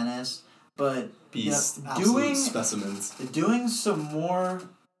family in tennis, but absolute specimens. Doing some more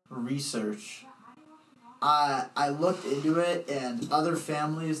research, I looked into it, and other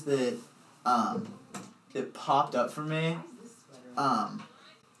families that popped up for me,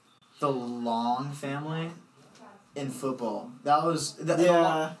 the Long family in football. That was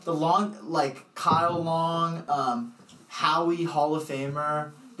the Long, like Kyle Long, Howie Hall of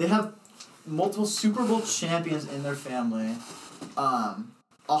Famer. They have multiple Super Bowl champions in their family, a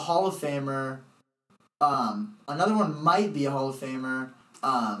Hall of Famer. Another one might be a Hall of Famer.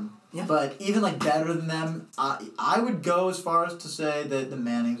 But even like better than them, I would go as far as to say that the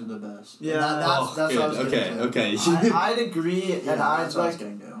Mannings are the best. Yeah, that's what I was getting to. Okay. I'd agree, and that's what I was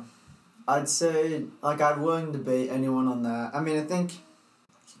getting to. I'd say like I'd willing to debate anyone on that. I mean, I think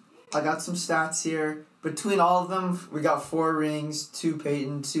I got some stats here. Between all of them, we got 4 rings: 2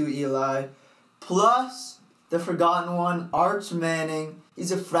 Peyton, 2 Eli, plus the forgotten one, Arch Manning.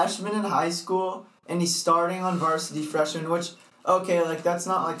 He's a freshman in high school, and he's starting on varsity freshman, which. Okay, like, that's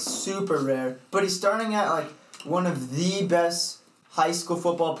not, like, super rare. But he's starting at, like, one of the best high school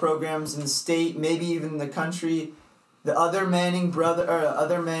football programs in the state, maybe even the country. The other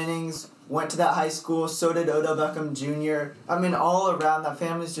other Mannings went to that high school. So did Odell Beckham Jr. I mean, all around, that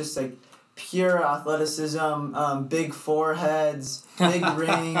family's just, like, pure athleticism, big foreheads, big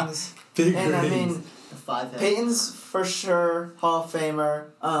rings. Big and, rings. I mean, Peyton's for sure Hall of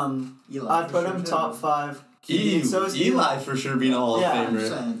Famer. I put him top 5. Eli for sure being a Hall of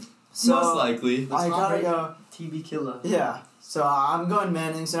Famer. So most likely. I gotta go TB Killer. Yeah. So I'm going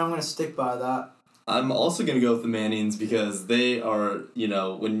Mannings, and I'm gonna stick by that. I'm also gonna go with the Mannings because they are,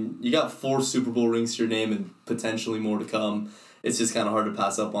 when you got 4 Super Bowl rings to your name and potentially more to come, it's just kind of hard to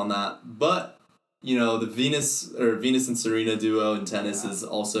pass up on that. But the Venus and Serena duo in tennis is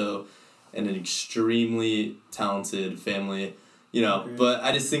also an extremely talented family. But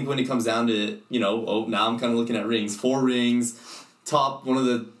I just think when it comes down to it, now I'm kind of looking at rings. 4 rings, top, one of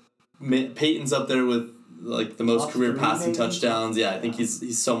the, Peyton's up there with, like, the most career passing touchdowns. Yeah, I think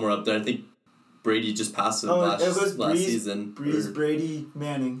he's somewhere up there. I think Brady just passed him last season. Brady,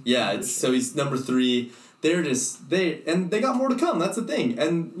 Manning. Yeah, so he's number 3. And they got more to come, that's the thing.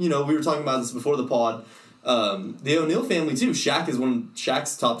 And, we were talking about this before the pod. The O'Neal family, too.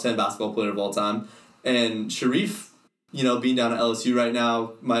 Shaq's top 10 basketball player of all time. And Sharif, being down at LSU right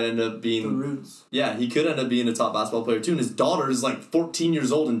now, might end up being... The roots. Yeah, he could end up being a top basketball player, too. And his daughter is, like, 14 years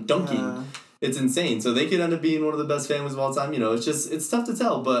old and dunking. Yeah. It's insane. So they could end up being one of the best families of all time. It's tough to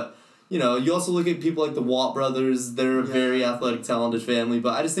tell. But, you also look at people like the Watt brothers. They're a very athletic, talented family.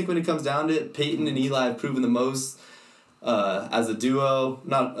 But I just think when it comes down to it, Peyton and Eli have proven the most as a duo.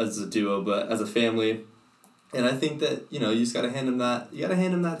 Not as a duo, but as a family. And I think that, you just got to hand him that. You got to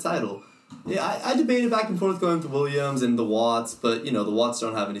hand him that title. Yeah, I debated back and forth going with the Williams and the Watts, but, the Watts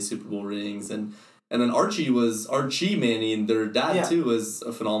don't have any Super Bowl rings, and And then Archie Manning, their dad too, was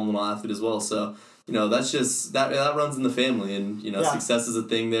a phenomenal athlete as well. So, that's just, that runs in the family, and, success is a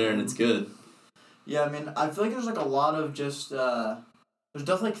thing there, and it's good. Yeah, I mean, I feel like there's, like, a lot of just, there's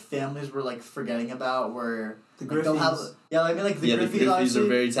definitely, like, families we're, like, forgetting about where... The Griffies. The Griffies are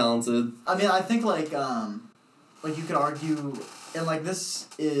very talented. I mean, I think, like you could argue, and, like, this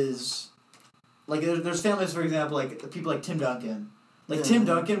is... Like, there's families, for example, like, people like Tim Duncan. Like, Tim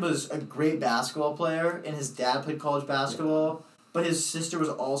Duncan was a great basketball player, and his dad played college basketball, but his sister was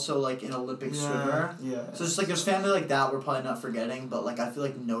also, like, an Olympic swimmer. Yeah. So it's, like, there's family like that we're probably not forgetting, but, like, I feel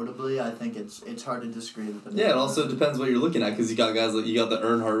like notably, I think it's hard to disagree with them. Yeah, it also depends what you're looking at, because you got guys like, you got the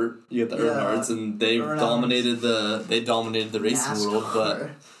Earnhardts, and they dominated the racing world, but...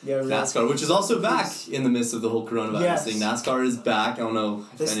 NASCAR, which is also back in the midst of the whole coronavirus thing. NASCAR is back. I don't know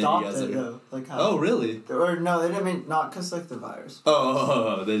if any of you guys though. Like how oh, really? Or no, they didn't mean not because like the virus.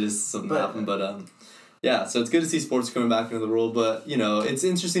 They just something happened, but yeah. So it's good to see sports coming back into the world, but it's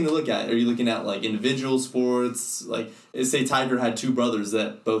interesting to look at. Are you looking at like individual sports? Like, say Tiger had two brothers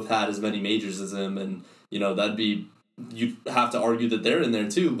that both had as many majors as him, and that'd be, you'd have to argue that they're in there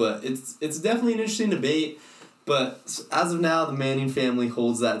too. But it's definitely an interesting debate. But as of now, the Manning family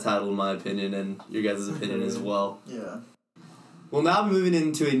holds that title, in my opinion, and your guys' opinion as well. Yeah. We'll now be moving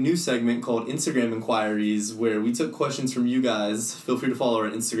into a new segment called Instagram Inquiries, where we took questions from you guys. Feel free to follow our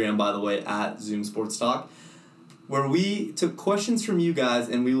Instagram, by the way, at Zoom Sports Talk, where we took questions from you guys,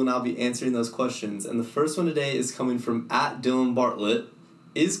 and we will now be answering those questions. And the first one today is coming from at Dylan Bartlett.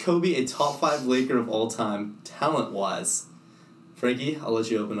 Is Kobe a top 5 Laker of all time, talent-wise? Frankie, I'll let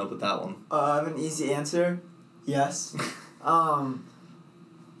you open up with that one. I have an easy answer. Yes. I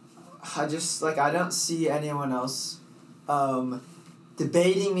don't see anyone else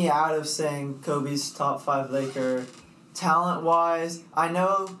debating me out of saying Kobe's top 5 Laker talent-wise. I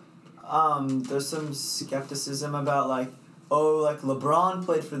know there's some skepticism about LeBron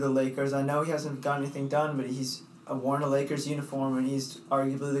played for the Lakers. I know he hasn't got anything done, but he's worn a Lakers uniform and he's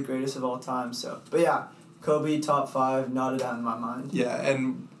arguably the greatest of all time. So, but yeah, Kobe top 5, not a doubt in my mind. Yeah,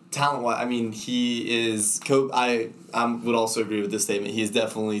 and talent-wise, I mean, he is... I would also agree with this statement. He is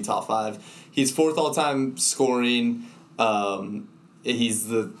definitely top 5. He's 4th all-time scoring. He's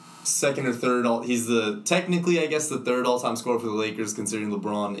the second or third... He's technically, I guess, the 3rd all-time scorer for the Lakers, considering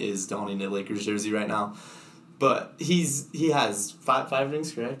LeBron is donning a Lakers jersey right now. But he has five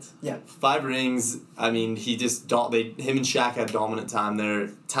rings, correct? Yeah. 5 rings. I mean, him and Shaq had dominant time there.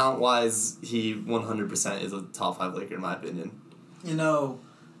 Talent-wise, he 100% is a top 5 Laker, in my opinion.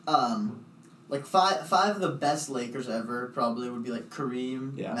 Like five of the best Lakers ever probably would be like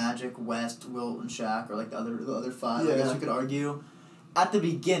Kareem, Magic, West, Wilt, and Shaq, or like the other 5. I guess you could argue. At the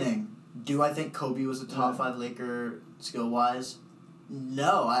beginning, do I think Kobe was a top 5 Laker skill wise?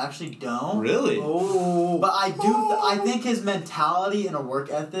 No, I actually don't. Really? Oh, but I do. I think his mentality and a work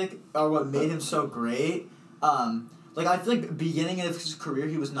ethic are what made him so great. Like I feel like beginning of his career,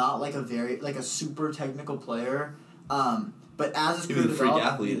 he was not like a super technical player. But as his career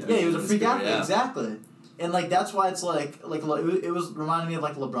developed, he was a freak athlete. Yeah, he was a freak athlete, exactly. And like that's why it's like it was reminding me of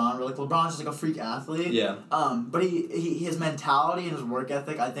like LeBron, where like LeBron's just like a freak athlete. Yeah. But he his mentality and his work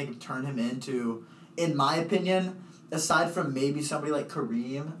ethic, I think, turned him into, in my opinion, aside from maybe somebody like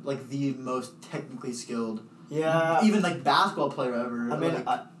Kareem, like the most technically skilled. Yeah. Even like basketball player ever. I mean,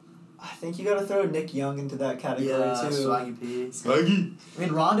 I think you gotta throw Nick Young into that category too. Swaggy P. Swaggy. I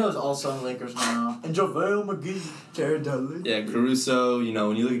mean, Rondo's also on the Lakers now. And JaVale McGee. Jared Dudley. Yeah, Caruso,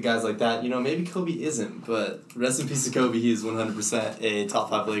 when you look at guys like that, maybe Kobe isn't, but rest in peace to Kobe, he is 100% a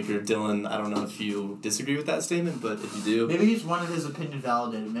top 5 Laker. Dylan, I don't know if you disagree with that statement, but if you do... Maybe he's wanted his opinion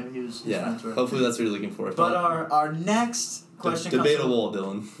validated. Maybe he was... Hopefully that's what you're looking for. But our next question debatable,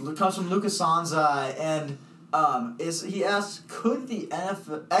 Dylan. Comes from Lucas Sanzai, and... he asks, could the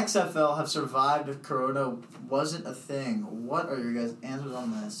XFL have survived if Corona wasn't a thing? What are your guys' answers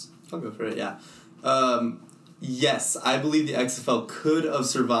on this? I'll go for it, yeah. Yes, I believe the XFL could have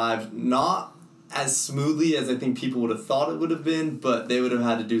survived, not as smoothly as I think people would have thought it would have been, but they would have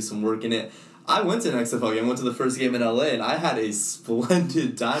had to do some work in it. I went to an XFL game, went to the first game in LA, and I had a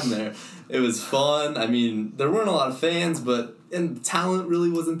splendid time there. It was fun. I mean, there weren't a lot of fans, and talent really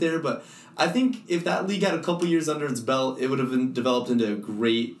wasn't there, but... I think if that league had a couple years under its belt, it would have been developed into a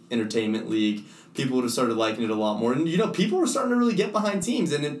great entertainment league. People would have started liking it a lot more. And, people were starting to really get behind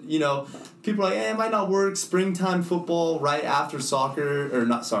teams. And, people are like, it might not work. Springtime football right after soccer.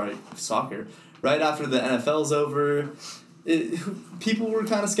 Right after the NFL's over. People were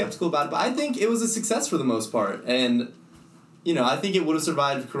kind of skeptical about it. But I think it was a success for the most part. And, I think it would have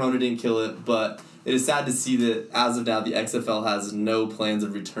survived if Corona didn't kill it. But it is sad to see that, as of now, the XFL has no plans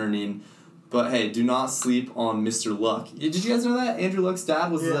of returning. But hey, do not sleep on Mr. Luck. Did you guys know that Andrew Luck's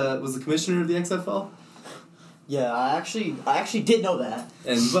dad was the commissioner of the XFL? Yeah, I actually did know that.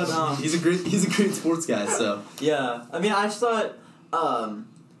 But he's a great sports guy. So yeah, I mean, I just thought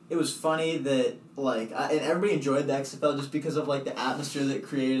it was funny that and everybody enjoyed the XFL just because of the atmosphere that it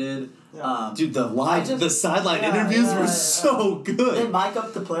created. Yeah. Dude, the sideline interviews were so good. They mic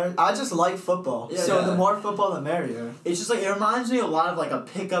up the players. I just like football, the more football, the merrier. It's just it reminds me a lot of a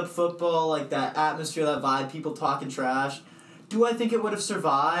pickup football, that atmosphere, that vibe, people talking trash. Do I think it would have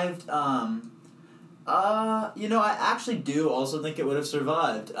survived? I actually do also think it would have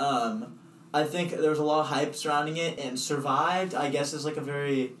survived. I think there was a lot of hype surrounding it, and survived, I guess, is a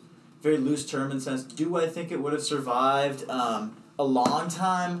very, very loose term in the sense. Do I think it would have survived a long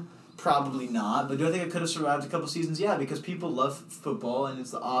time? Probably not. But do I think it could have survived a couple seasons? Yeah, because people love football, and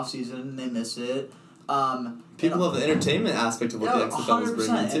it's the off season, and they miss it. People love the entertainment aspect of what the XFL was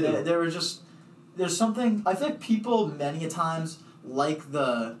bringing too. And there's something. I feel like people many a times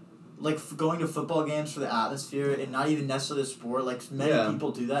going to football games for the atmosphere and not even necessarily the sport. Many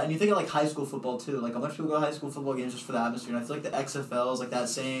people do that. And you think of high school football too. A bunch of people go to high school football games just for the atmosphere. And I feel like the XFL is that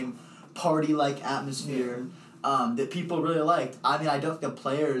same party-like atmosphere that people really liked. I mean, I don't think the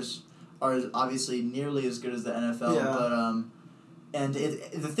players are obviously nearly as good as the NFL. Yeah. But and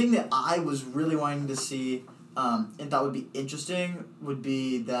the thing that I was really wanting to see and thought would be interesting would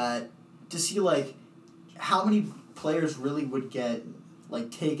be that to see how many players really would get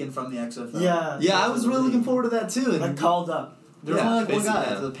taken from the XFL. Yeah, I was really looking forward to that too. And called up. There was only one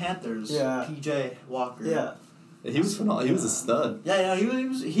guy for the Panthers. Yeah. PJ Walker. Yeah. He was phenomenal. He was a stud. Yeah,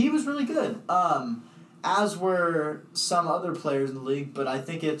 he was really good. As were some other players in the league, but I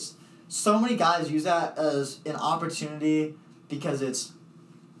think it's so many guys use that as an opportunity because it's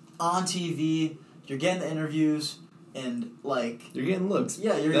on TV. You're getting the interviews. And you're getting looks.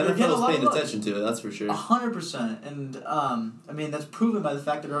 Yeah, you're getting a lot paying attention to it. That's for sure. 100%, and I mean that's proven by the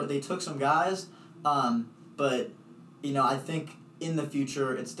fact that they took some guys, but I think in the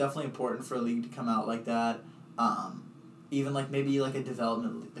future it's definitely important for a league to come out like that, even maybe a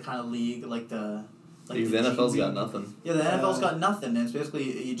development kind of league the NFL's got nothing. Yeah, the NFL's got nothing. And it's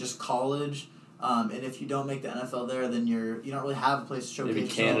basically you just college. And if you don't make the NFL there, then you don't really have a place to showcase. Maybe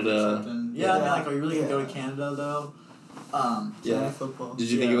Canada. Yeah, I mean, are you really gonna go to Canada though? Football. Did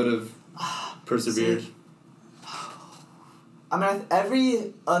you think it would have persevered? I mean,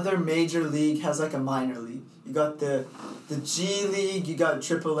 every other major league has a minor league. You got the G League, you got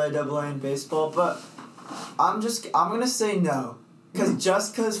AAA, AA in baseball, but I'm gonna say no,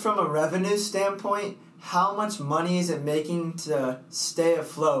 because from a revenue standpoint. How much money is it making to stay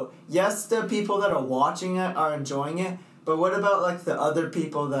afloat? Yes, the people that are watching it are enjoying it, but what about the other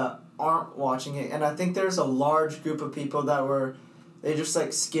people that aren't watching it? And I think there's a large group of people that they just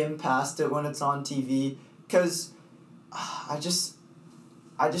skim past it when it's on TV, because I just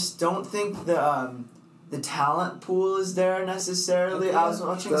don't think the talent pool is there necessarily. I was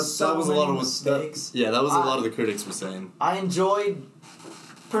watching many mistakes. That was a lot of the critics were saying.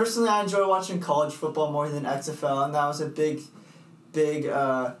 Personally, I enjoy watching college football more than XFL, and that was a big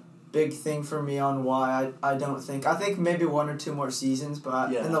thing for me on why I don't think. I think maybe 1 or 2 more seasons,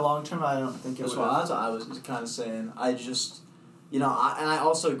 but in the long term, I don't think it would. That's what I was kind of saying. I just, and I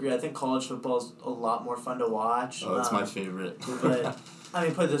also agree. I think college football is a lot more fun to watch. Oh, it's my favorite. But, I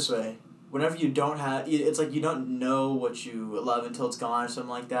mean, put it this way. Whenever you don't have... It's you don't know what you love until it's gone or something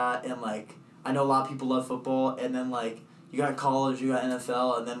like that. And, I know a lot of people love football, and then, you got college, you got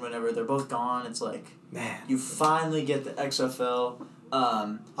NFL, and then whenever they're both gone, it's man, you finally get the XFL.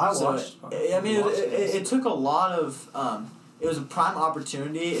 It took a lot of. It was a prime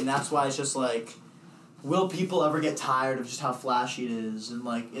opportunity, and that's why it's just will people ever get tired of just how flashy it is, and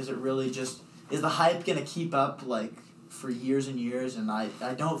is it really just is the hype gonna keep up for years and years? And I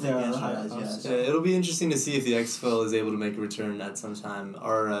don't think the answer is yes. Yeah, it'll be interesting to see if the XFL is able to make a return at some time.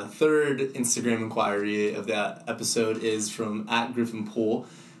 Our third Instagram inquiry of that episode is from @GriffinPool,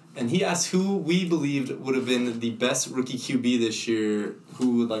 and he asked who we believed would have been the best rookie QB this year.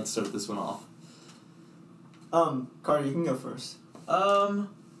 Who would like to start this one off? Carter, you can go first.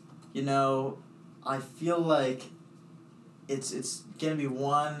 I feel like it's gonna be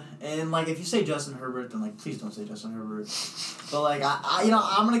one, and if you say Justin Herbert, then please don't say Justin Herbert. But I'm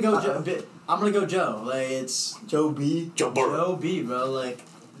gonna go I'm gonna go Joe. It's Joe B. Joe Burrow. Joe B. Bro.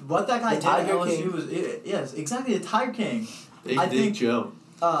 What that guy did at LSU was yes, exactly, the Tiger King. Big Joe.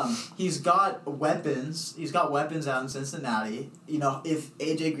 He's got weapons. He's got weapons out in Cincinnati. If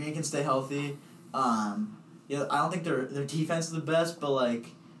AJ Green can stay healthy, I don't think their defense is the best, but I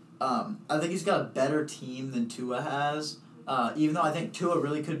think he's got a better team than Tua has. Even though I think Tua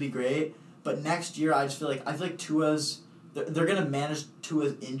really could be great, But next year, I feel like Tua's. They're gonna manage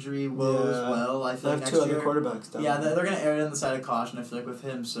Tua's injury woe as well. I feel like next year. They year. have 2 other quarterbacks down. Yeah, they're gonna err on the side of caution. I feel like with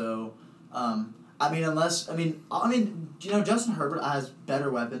him. So, Justin Herbert has better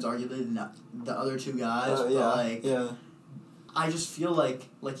weapons arguably than the other two guys. I just feel like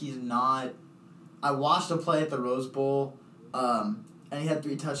he's not. I watched him play at the Rose Bowl, and he had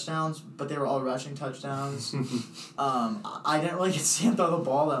 3 touchdowns, but they were all rushing touchdowns. I didn't really get to see him throw the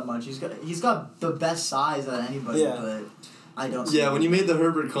ball that much. He's got the best size out of anybody, but I don't see when you made the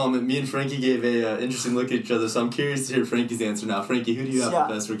Herbert comment, me and Frankie gave a interesting look at each other, so I'm curious to hear Frankie's answer now. Frankie, who do you have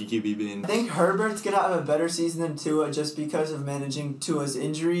the best rookie QB being? I think Herbert's going to have a better season than Tua just because of managing Tua's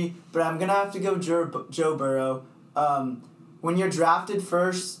injury, but I'm going to have to go Joe Burrow. When you're drafted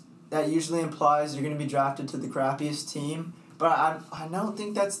first, that usually implies you're going to be drafted to the crappiest team. But I don't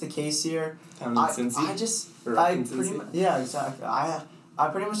think that's the case here. Exactly. I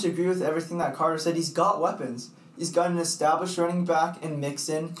pretty much agree with everything that Carter said. He's got weapons. He's got an established running back in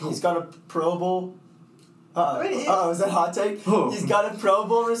Mixon. He's got a Pro Bowl. Is that a hot take? He's got a Pro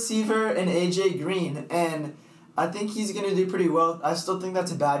Bowl receiver in AJ Green, and I think he's going to do pretty well. I still think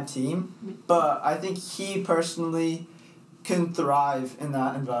that's a bad team, but I think he personally can thrive in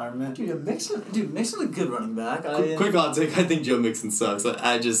that environment. Mixon's a good running back. Quick hot take. I think Joe Mixon sucks.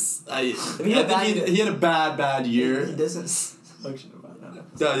 I think he had a bad year. He doesn't function about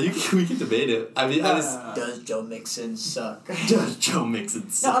that. No, we can debate it. Does Joe Mixon suck? Does Joe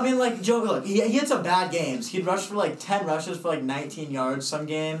Mixon suck? No, Joe. He had some bad games. He'd rush for 10 rushes for 19 yards some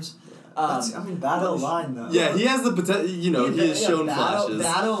games. Bad O-line though. Yeah, he has the potential. He has shown flashes.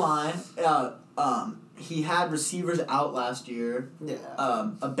 Bad O-line. He had receivers out last year. Yeah.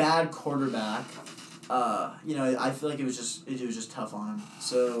 A bad quarterback. I feel like it was just tough on him.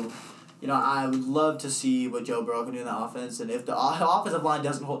 So, I would love to see what Joe Burrow can do in the offense, and if the offensive line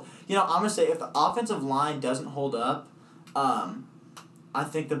doesn't hold, I'm gonna say if the offensive line doesn't hold up, I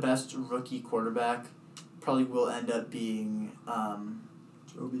think the best rookie quarterback probably will end up being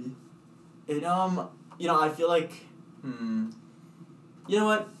Joby. I feel like you know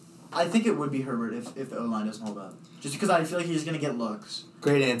what? I think it would be Herbert if the O-line doesn't hold up. Just because I feel like he's going to get looks.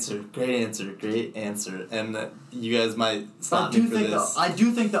 Great answer. And you guys might stop me for this. I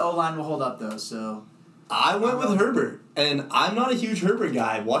do think the O-line will hold up, though, so... I went with Herbert, and I'm not a huge Herbert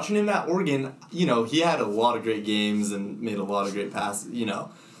guy. Watching him at Oregon, he had a lot of great games and made a lot of great passes,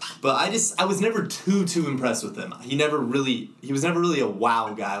 But I was never too impressed with him. He was never really a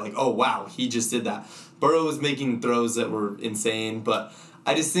wow guy. Like, oh, wow, he just did that. Burrow was making throws that were insane, but...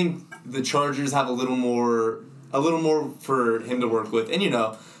 I just think the Chargers have a little more for him to work with. And,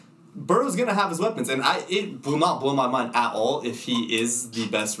 Burrow's going to have his weapons. And it will not blow my mind at all if he is the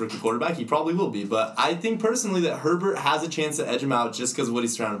best rookie quarterback. He probably will be. But I think personally that Herbert has a chance to edge him out just because of what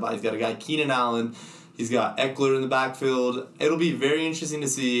he's surrounded by. He's got a guy, Keenan Allen. He's got Eckler in the backfield. It'll be very interesting to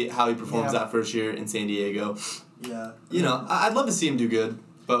see how he performs that first year in San Diego. Yeah. I'd love to see him do good.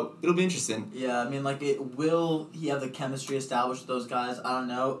 But it'll be interesting. Yeah, will he have the chemistry established with those guys? I don't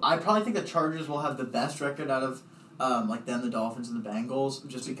know. I probably think the Chargers will have the best record out of them, the Dolphins, and the Bengals,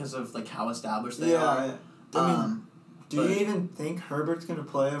 just because of how established they are. Do you even think Herbert's going to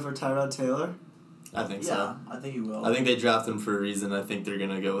play over Tyrod Taylor? I think so. Yeah, I think he will. I think they drafted him for a reason. I think they're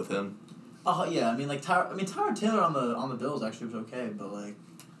going to go with him. Tyrod Taylor on the Bills actually was okay, but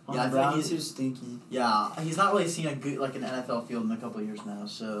I think he's too stinky. Yeah, he's not really seen a good an NFL field in a couple of years now,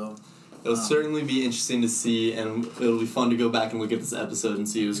 so... It'll certainly be interesting to see, and it'll be fun to go back and look at this episode and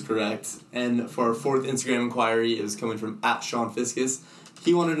see who's correct. And for our 4th Instagram inquiry, it was coming from @SeanFiscus.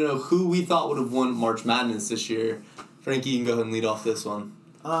 He wanted to know who we thought would have won March Madness this year. Frankie, you can go ahead and lead off this one.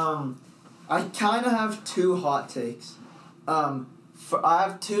 I kind of have 2 hot takes. I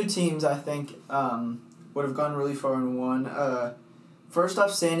have 2 teams I think would have gone really far in one. First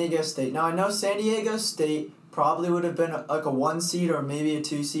off, San Diego State. Now, I know San Diego State probably would have been a 1 seed or maybe a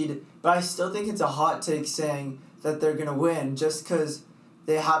 2 seed, but I still think it's a hot take saying that they're going to win just because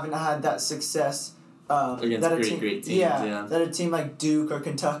they haven't had that success against great teams. Yeah, that a team like Duke or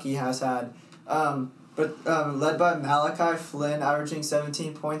Kentucky has had. But led by Malachi Flynn, averaging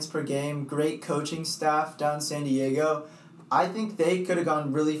 17 points per game, great coaching staff down in San Diego. I think they could have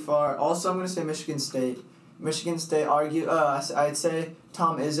gone really far. Also, I'm going to say Michigan State. I'd say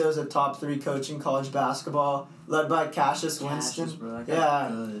Tom Izzo's a top 3 coach in college basketball, led by Cassius Winston.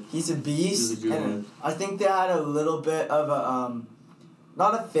 Bro, he's a beast. He's a good one. I think they had a little bit of a,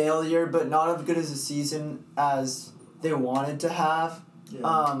 not a failure, but not as good as a season as they wanted to have.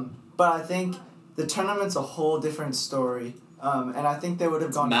 Yeah. But I think the tournament's a whole different story. And I think they would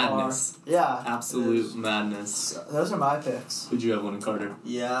have gone madness. far. Yeah. Absolute madness. So those are my picks. Who'd you have one in, Carter?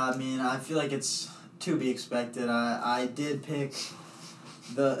 Yeah, I mean, I feel like it's to be expected. I did pick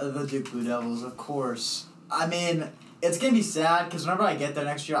the Duke Blue Devils, of course. I mean, it's going to be sad because whenever I get there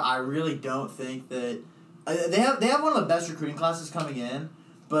next year, I really don't think that... They have one of the best recruiting classes coming in,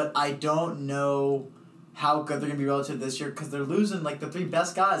 but I don't know how good they're going to be relative this year because they're losing, like, the three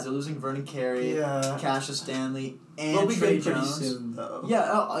best guys. They're losing Vernon Carey, Cassius Stanley, and They'll be Trey good pretty Jones. soon, though.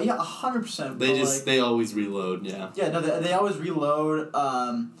 Yeah, 100%. They always reload, yeah. Yeah, no, they always reload,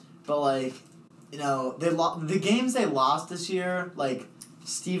 but, like, you know, the games they lost this year, like,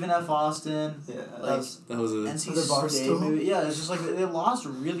 Stephen F. Austin, that was a NC State movie. Yeah, it's just like they lost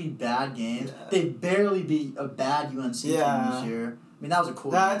really bad games. Yeah. They barely beat a bad UNC team this year. I mean, that was a cool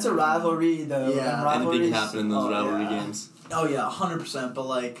game. It's a rivalry, though. Yeah. Anything can happen in those rivalry games. Oh, yeah, 100%. But,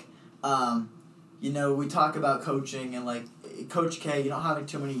 like, you know, we talk about coaching and, like, Coach K, you don't have like,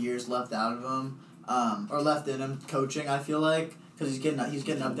 too many years left out of him, or left in him coaching, I feel like, because he's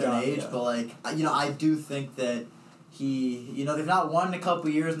getting up there in age. Yeah. But, like, you know, I do think that you know, they've not won in a couple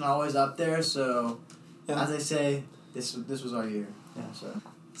years and they're always up there, so as they say, this was our year. Yeah,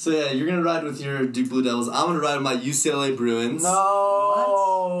 So yeah, you're gonna ride with your Duke Blue Devils. I'm gonna ride with my UCLA Bruins.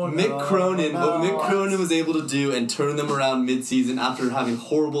 No. Mick Cronin, what Mick Cronin was able to do and turn them around mid-season after having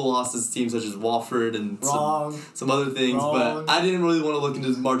horrible losses to teams such as Wofford and some other things. But I didn't really want to look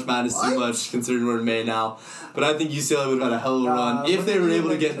into March Madness too much, considering we're in May now. But I think UCLA would have had a hell of a run if they were able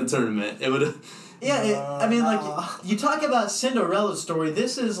to get in the tournament. It would have. Yeah, I mean, like, you talk about Cinderella's story.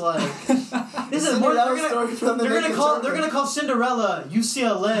 This is like, this is more. They're gonna call Cinderella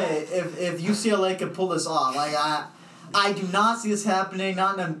UCLA if UCLA could pull this off. Like, I do not see this happening.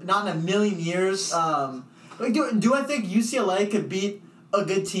 Not in a million years. Like, do I think UCLA could beat a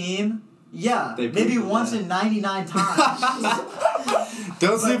good team? Yeah, maybe once in 99 times.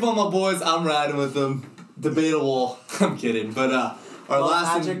 Don't sleep on my boys. I'm riding with them. Debatable. I'm kidding, but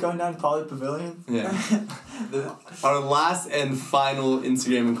Magic going down to Poly Pavilion. Yeah. Our last and final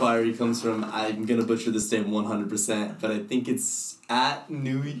Instagram inquiry comes from, I'm gonna butcher this name 100%, but I think it's at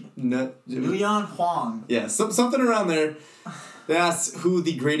Nguyen Huang. Yeah, something around there. They asked who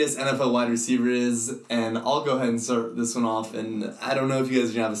the greatest NFL wide receiver is, and I'll go ahead and start this one off. And I don't know if you guys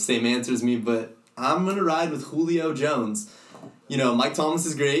are gonna have the same answer as me, but I'm gonna ride with Julio Jones. You know, Mike Thomas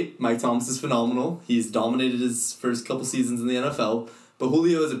is great. Mike Thomas is phenomenal. He's dominated his first couple seasons in the NFL. But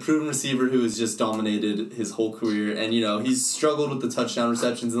Julio is a proven receiver who has just dominated his whole career. And, you know, he's struggled with the touchdown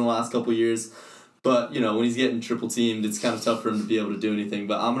receptions in the last couple years. But, you know, when he's getting triple teamed, it's kind of tough for him to be able to do anything.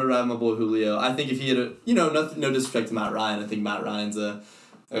 But I'm going to ride my boy Julio. I think if he had no disrespect to Matt Ryan, I think Matt Ryan's a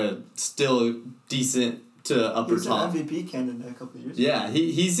still decent to upper top. He was an MVP candidate a couple years ago. Yeah,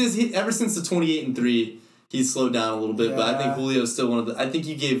 he's ever since the 28-3, he's slowed down a little bit. Yeah. But I think Julio's still one of the... I think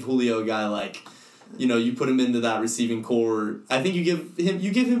you gave Julio a guy like... You know, you put him into that receiving core. I think you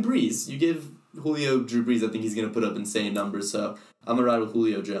give him Breeze. You give Julio Drew Brees. I think he's gonna put up insane numbers. So I'm gonna ride with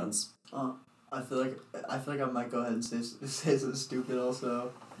Julio Jones. I feel like I might go ahead and say something stupid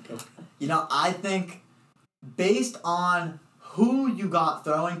also. You know, I think based on who you got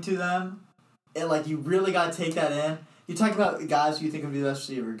throwing to them, and like you really gotta take that in. You talk about guys who you think would be the best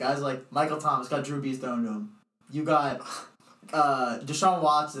receiver. Guys like Michael Thomas got Drew Brees thrown to him. You got Deshaun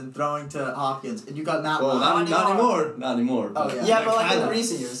Watson throwing to Hopkins, and you got Matt. Well, not anymore. Oh yeah. Yeah, but like in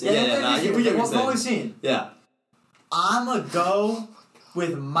recent years. What we've seen. Yeah. I'm gonna go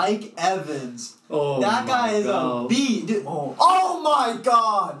with Mike Evans. Oh, that guy is a beast. Dude. Oh my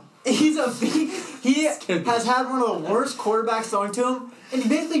God. He's a beast. He has had one of the worst quarterbacks throwing to him, and he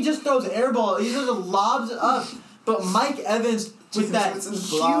basically just throws air ball. He just lobs it up. But Mike Evans with that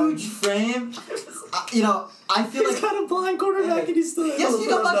huge frame, you know, I feel he's got a blind quarterback and he's still... Yes, he's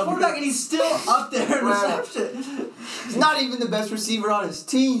got a blind quarterback and he's still up there in reception. He's not even the best receiver on his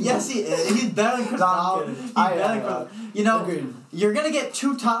team. Yes, he is. He's better than Chris Ballard. You know, agreed. You're going to get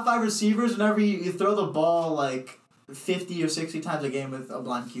 2 top 5 receivers whenever you throw the ball, like, 50 or 60 times a game with a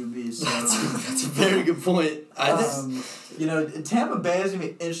blind QB. So that's a very good point. You know, Tampa Bay is going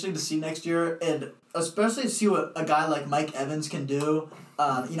to be interesting to see next year, and especially to see what a guy like Mike Evans can do.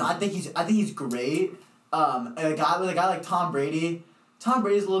 You know, I think he's great. A guy like Tom Brady. Tom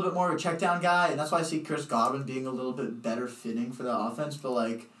Brady's a little bit more of a check down guy, and that's why I see Chris Godwin being a little bit better fitting for the offense. But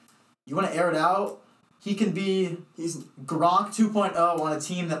like, you want to air it out, he's Gronk 2.0 on a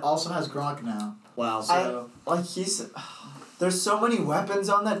team that also has Gronk now. Wow. So there's so many weapons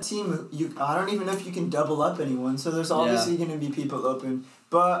on that team. I don't even know if you can double up anyone. So there's obviously going to be people open.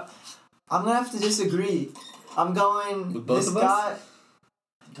 But I'm gonna have to disagree. I'm going with both this of guy. us?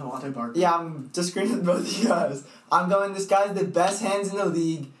 Devontae Parker. Yeah, I'm disagreeing with both of you guys. I'm going, this guy's the best hands in the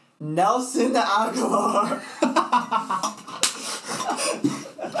league, Nelson Aguilar.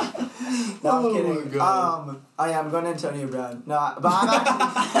 No, I'm kidding. I'm going Antonio Brown. No, but I'm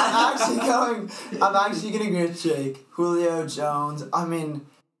actually gonna agree with Jake. Julio Jones. I mean,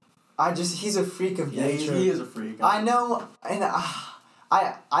 he's a freak of nature. He is a freak. I know, and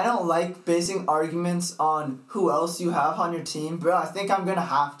I don't like basing arguments on who else you have on your team, but I think I'm gonna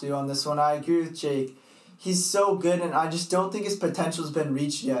have to on this one. I agree with Jake. He's so good, and I just don't think his potential's been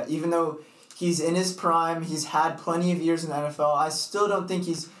reached yet. Even though he's in his prime, he's had plenty of years in the NFL. I still don't think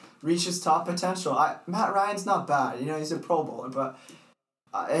he's reached his top potential. Matt Ryan's not bad, he's a Pro Bowler, but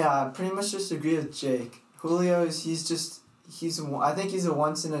I pretty much just agree with Jake. Julio I think he's a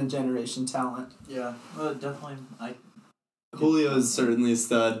once in a generation talent. Yeah, definitely. Julio is certainly a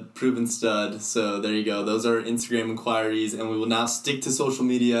stud, proven stud. So there you go. Those are Instagram inquiries, and we will now stick to social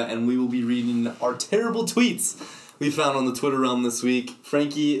media, and we will be reading our terrible tweets we found on the Twitter realm this week.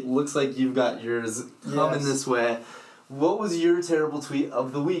 Frankie, looks like you've got yours coming this way. What was your terrible tweet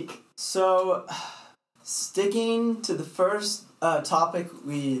of the week? So, sticking to the first topic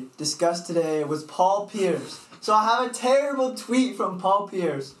we discussed today was Paul Pierce. So I have a terrible tweet from Paul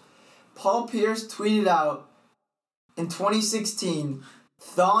Pierce. Paul Pierce tweeted out in 2016,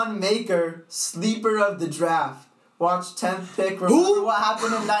 Thon Maker, sleeper of the draft. Watch 10th pick. Remember what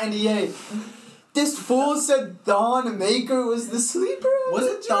happened in 98. This fool said Thon Maker was the sleeper of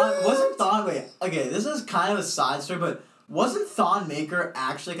the draft. Wasn't Thon... Wait, okay, this is kind of a side story, but wasn't Thon Maker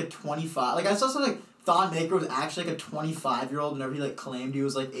actually like a 25... Like, I saw something like Thon Maker was actually like a 25-year-old whenever he claimed he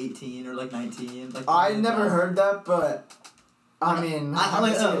was 18 or 19. I never heard that, but... I mean...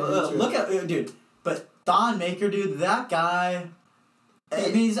 look at... Dude, but Thon Maker, dude, that guy... I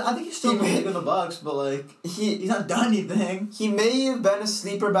think he's still playing in the Bucks, but he's not done anything. He may have been a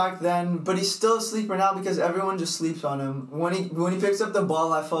sleeper back then, but he's still a sleeper now because everyone just sleeps on him. When he picks up the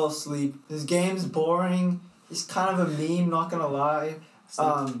ball, I fall asleep. His game's boring. He's kind of a meme, not gonna lie.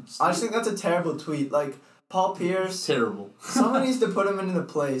 I just think that's a terrible tweet. Paul Pierce. Terrible. Someone needs to put him into the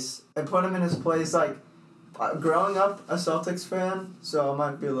place and put him in his place. Growing up a Celtics fan, so I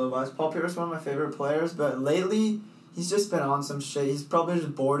might be a little biased. Paul Pierce is one of my favorite players, but lately he's just been on some shit. He's probably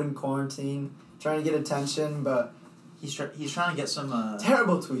just bored in quarantine, trying to get attention, but he's trying to get some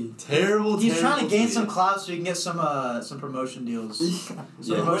terrible tweet. He's trying to gain some clout so he can get some promotion deals. Is he an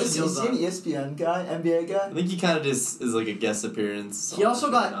ESPN guy, NBA guy? I think he kind of just is a guest appearance. He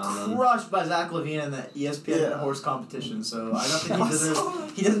also got crushed by Zach LaVine in the ESPN horse competition, so I don't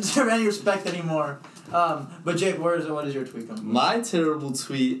think he doesn't deserve any respect anymore. But Jake, what is your tweet coming from? My terrible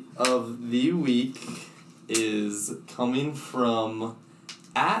tweet of the week is coming from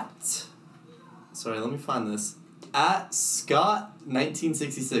sorry, let me find this.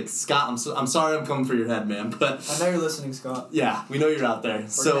 @Scott1966. Scott, I'm sorry I'm coming for your head, man, but I know you're listening, Scott. Yeah, we know you're out there.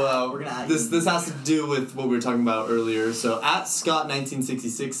 This has to do with what we were talking about earlier. So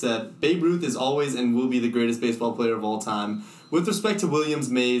 @Scott1966 said, Babe Ruth is always and will be the greatest baseball player of all time. With respect to Williams,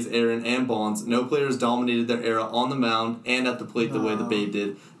 Mays, Aaron, and Bonds, no players dominated their era on the mound and at the plate the way the Babe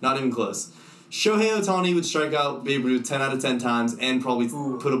did. Not even close. Shohei Ohtani would strike out Babe Ruth 10 out of 10 times and probably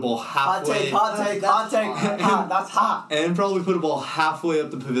put a ball halfway... Hot take. That's hot. And probably put a ball halfway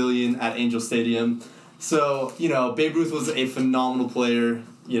up the pavilion at Angel Stadium. So, Babe Ruth was a phenomenal player,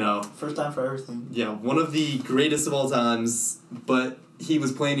 First time for everything. Yeah, one of the greatest of all times, but he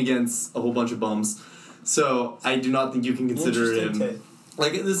was playing against a whole bunch of bums. So, I do not think you can consider him...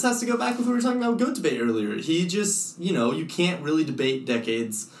 This has to go back with what we were talking about GOAT debate earlier. He just, you can't really debate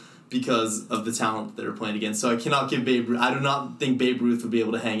decades because of the talent that they're playing against. So I cannot give Babe Ruth... I do not think Babe Ruth would be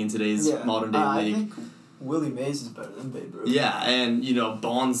able to hang in today's modern-day league. I think Willie Mays is better than Babe Ruth. Yeah, and,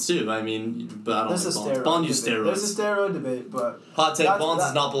 Bonds, too. But I don't There's like Bonds. Bonds used steroids. There's a steroid debate, but... Hot take, Bonds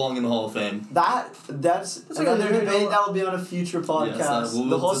does not belong in the Hall of Fame. That's another debate that will be on a future podcast. Yes, we'll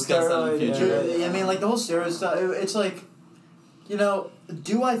the whole discuss steroid... that in the future. Yeah. The whole steroid stuff, it's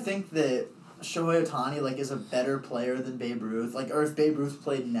do I think that Shohei Ohtani, is a better player than Babe Ruth? Or if Babe Ruth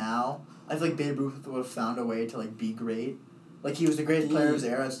played now, I feel like Babe Ruth would have found a way to, be great. He was the greatest player of his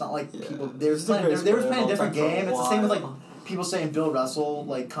era. It's not people... They were playing a different game. It's the same with, people saying Bill Russell,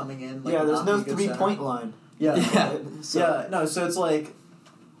 coming in, there's no three-point line. Yeah. No, so it's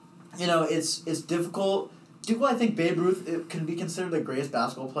it's difficult. Do I think Babe Ruth can be considered the greatest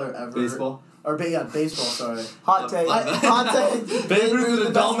basketball player ever? Baseball? Baseball, sorry. Hot take. Babe Ruth would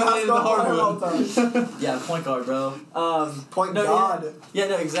have dominated the hardwood. Yeah, point guard, bro. Point guard. Yeah,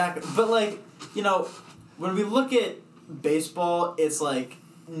 no, exactly. But, when we look at baseball, it's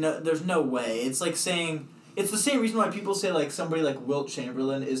no, there's no way. It's it's the same reason why people say like somebody like Wilt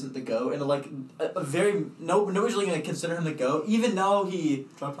Chamberlain isn't the GOAT, and like nobody's really gonna consider him the GOAT, even though he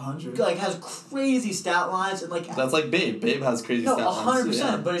dropped 100. Like has crazy stat lines and like. That's like Babe. Babe has crazy stat lines.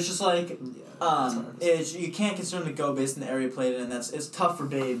 100%. But it's just like. You can't consider him the GOAT based on the area he played in, and it's tough for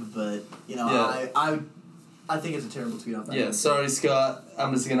Babe, but I think it's a terrible tweet off that. Yeah, sorry Scott,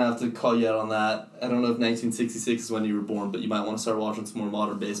 I'm just gonna have to call you out on that. I don't know if 1966 is when you were born, but you might want to start watching some more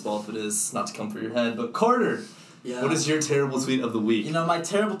modern baseball if it is, not to come for your head. But Carter, what is your terrible tweet of the week? My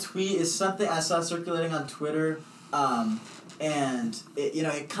terrible tweet is something I saw circulating on Twitter, and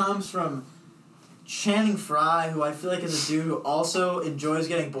it comes from Channing Frye, who I feel like is a dude who also enjoys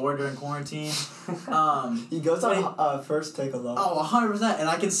getting bored during quarantine. He goes on First Take a lot. Oh, 100%, and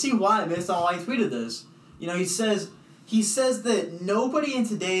I can see why based on why he tweeted this. He says that nobody in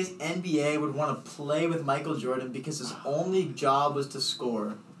today's NBA would want to play with Michael Jordan because his only job was to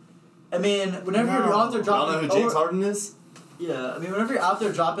score. I mean, whenever you're out there dropping... You don't know who James Harden is? Yeah, I mean, whenever you're out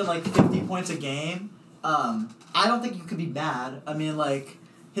there dropping, like, 50 points a game, I don't think you could be mad. I mean, like,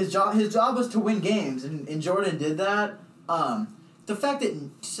 his job was to win games, and Jordan did that. The fact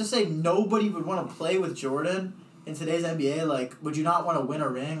that, to say nobody would want to play with Jordan... In today's NBA, like, would you not want to win a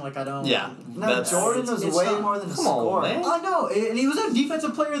ring? Like, I don't... Yeah. No, Jordan was way more than a scorer. I know, and he was a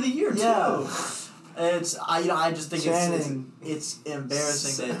Defensive Player of the Year, too. I just think it's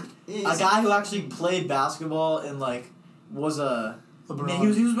embarrassing that a guy who actually played basketball and, like, was a... LeBron.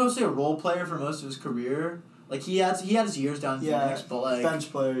 Man, he was mostly a role player for most of his career. Like, he had his years down in Phoenix, but, like...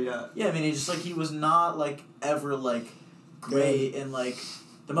 bench player, yeah. Yeah, I mean, he was not, like, ever, like, great and, like...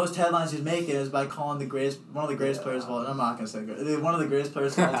 The most headlines he's making is by calling one of the greatest players of all time. I'm not going to say great. One of the greatest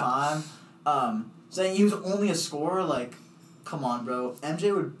players of all time. Saying he was only a scorer, like, come on, bro.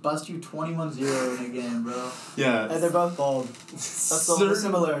 MJ would bust you 21-0 in a game, bro. Yeah. And they're both bald. That's the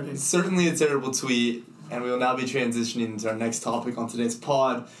similarity. Certainly a terrible tweet, and we will now be transitioning into our next topic on today's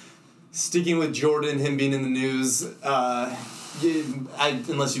pod. Sticking with Jordan, him being in the news, unless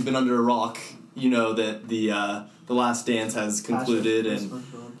you've been under a rock, you know that the Last Dance has concluded, and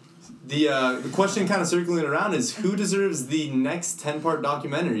the question kind of circling around is who deserves the next 10-part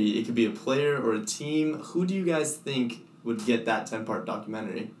documentary? It could be a player or a team. Who do you guys think would get that 10-part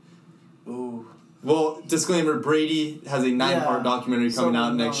documentary? Ooh. Well, disclaimer, Brady has a 9-part documentary coming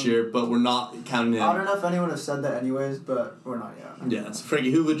out next year, but we're not counting him. I don't know if anyone has said that anyways, but we're not yet. Yeah, so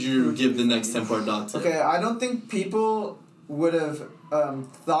Frankie, who would you give the next 10-part doc to? Okay, I don't think people would have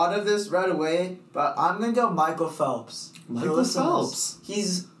thought of this right away, but I'm going to go Michael Phelps. Michael Phelps?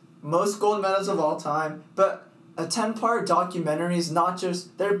 He's most gold medals of all time, but a 10-part documentary is not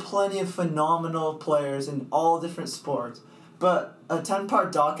just... There are plenty of phenomenal players in all different sports, but a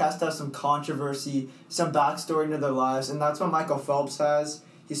 10-part doc has to have some controversy, some backstory into their lives, and that's what Michael Phelps has.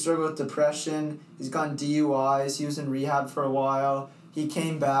 He struggled with depression, he's gotten DUIs, he was in rehab for a while, he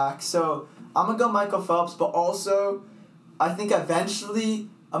came back. So I'm going to go Michael Phelps, but also I think eventually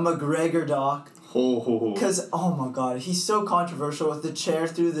a McGregor doc. Because, oh my god, he's so controversial with the chair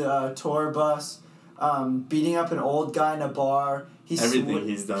through the tour bus, beating up an old guy in a bar. Everything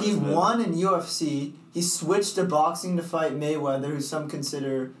he's done. He won in UFC. He switched to boxing to fight Mayweather, who some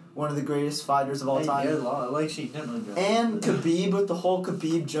consider one of the greatest fighters of all time. And Khabib, with the whole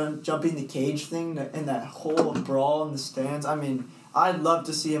Khabib jumping the cage thing and that whole brawl in the stands. I mean, I'd love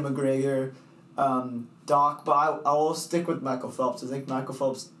to see a McGregor doc, but I will stick with Michael Phelps. I think Michael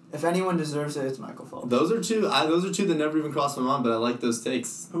Phelps, if anyone deserves it, it's Michael Phelps. Those are two that never even crossed my mind, but I like those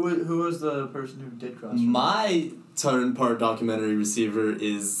takes. Who was the person who did cross your mind? My 10-part documentary receiver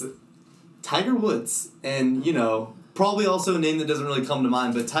is Tiger Woods. And, probably also a name that doesn't really come to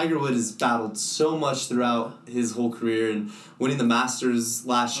mind, but Tiger Woods has battled so much throughout his whole career, and winning the Masters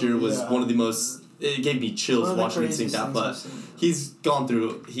last year was one of the most... It gave me chills watching him sink that putt.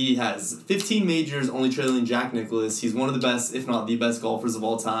 He has 15 majors, only trailing Jack Nicklaus. He's one of the best, if not the best golfers of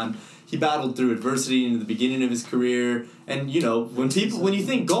all time. He battled through adversity in the beginning of his career. And, when you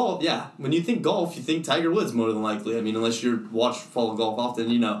think golf, you think Tiger Woods more than likely. I mean, unless you follow golf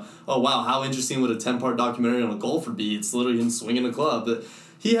often, oh, wow, how interesting would a 10-part documentary on a golfer be? It's literally him swinging a club. But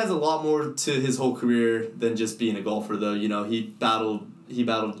he has a lot more to his whole career than just being a golfer, though. He battled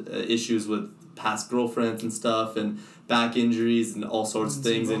issues with past girlfriends and stuff, and back injuries and all sorts of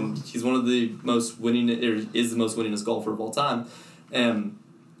things, and he's one of the most is the most winningest golfer of all time, and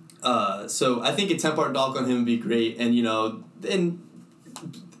so I think a 10-part doc on him would be great, and and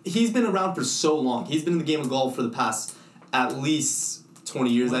he's been around for so long. He's been in the game of golf for the past at least 20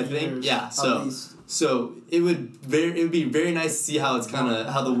 years, I think. Yeah, so it would be very nice to see how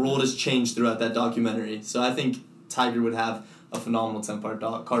the world has changed throughout that documentary. So I think Tiger would have a phenomenal 10-part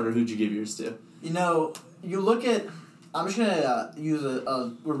doc. Carter, who'd you give yours to? you look at, I'm just gonna use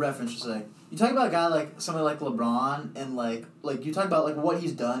a reference to say. You talk about a guy like somebody like LeBron and like you talk about like what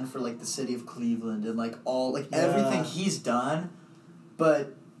he's done for like the city of Cleveland and like all like everything he's done,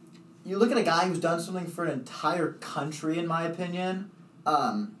 but you look at a guy who's done something for an entire country in my opinion,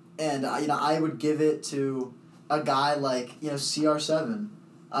 and I would give it to a guy like CR7.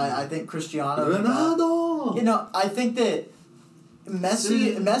 I think Cristiano Ronaldo. I think that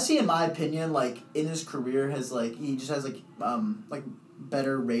Messi in my opinion like in his career has like he just has like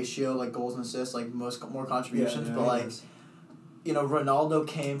better ratio like goals and assists like more contributions but like Ronaldo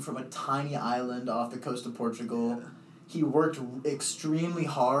came from a tiny island off the coast of Portugal. He worked extremely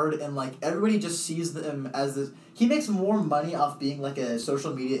hard and like everybody just sees him as this. He makes more money off being like a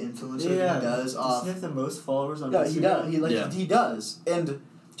social media influencer than he does off. Doesn't he have the most followers on Instagram? He does, and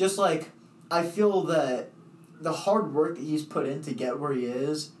just like I feel that the hard work that he's put in to get where he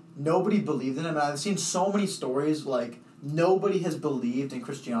is, nobody believed in him. And I've seen so many stories like nobody has believed in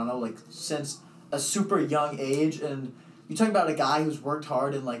Cristiano like since a super young age. And you talk about a guy who's worked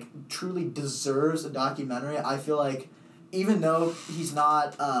hard and like truly deserves a documentary. I feel like even though he's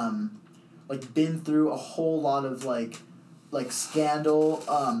not like been through a whole lot of like scandal,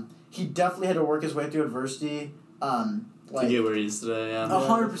 he definitely had to work his way through adversity. To get where he is today,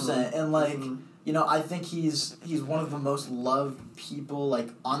 100%, and like. I think he's one of the most loved people like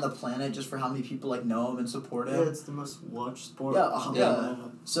on the planet just for how many people like know him and support him. Yeah, it's the most watched sport. Yeah.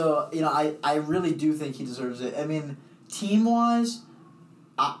 So I really do think he deserves it. I mean, team wise,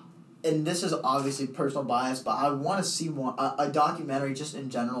 and this is obviously personal bias, but I want to see a documentary just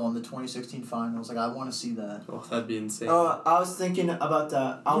in general on the 2016 finals. Like I want to see that. Oh, that'd be insane. I was thinking about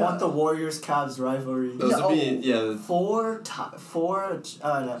that. I want the Warriors-Cavs rivalry. Those would be four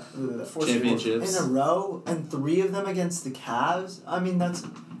championships in a row, and 3 of them against the Cavs. I mean that's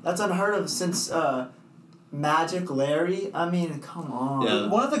unheard of since Magic Larry. I mean, come on. Yeah,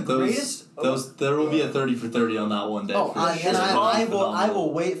 one of the greatest. There will be a 30 for 30 on that one day. Oh, I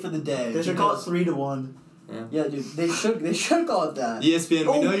will wait for the day. They should call it 3-1. Yeah, dude. They should call it that. ESPN,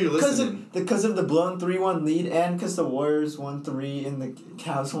 we know you're listening. Because of the blown 3-1 lead, and because the Warriors won 3 and the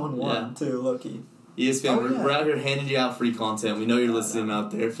Cavs won 1 too. Lucky. ESPN, we're out here handing you out free content. We know you're listening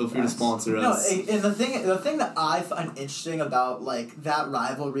out there. Feel free to sponsor us. No, and the thing that I find interesting about like that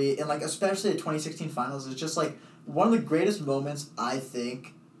rivalry and like especially the 2016 finals is just like one of the greatest moments I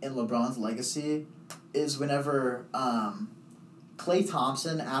think in LeBron's legacy is whenever Klay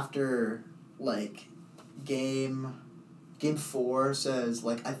Thompson after like game 4 says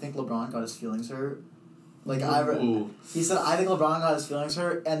like I think LeBron got his feelings hurt. Like he said I think LeBron got his feelings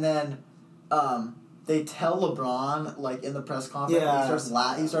hurt, and then they tell LeBron like in the press conference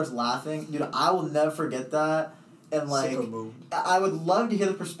he starts laughing. Dude, I will never forget that. And like I would love to hear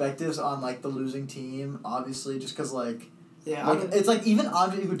the perspectives on like the losing team, obviously, just because like it's like even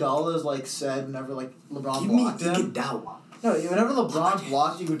Andre Iguodala is like said whenever like LeBron blocked him. No, whenever LeBron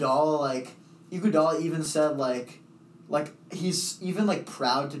blocked Iguodala, like Iguodala even said like he's even like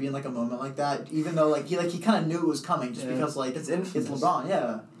proud to be in like a moment like that, even though like he kind of knew it was coming just because like it's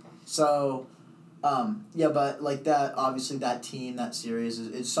LeBron, So but like that obviously that team, that series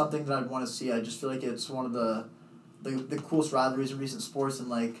is something that I'd want to see. I just feel like it's one of the coolest rivalries in recent sports, and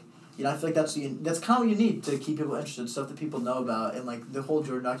like I feel like that's kind of what you need to keep people interested, stuff that people know about. And like the whole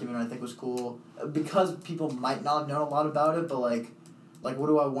Jordan documentary I think was cool because people might not have known a lot about it, but like what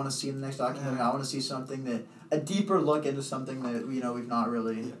do I want to see in the next documentary? I want to see something that a deeper look into something that we've not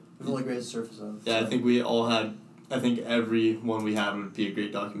really we've only grazed the surface of. Yeah, so. I think we all had. I think every one we have would be a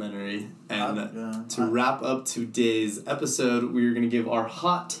great documentary. And to wrap up today's episode, we're going to give our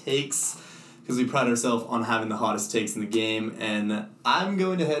hot takes because we pride ourselves on having the hottest takes in the game. And I'm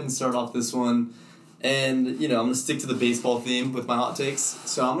going to head and start off this one. And, I'm going to stick to the baseball theme with my hot takes.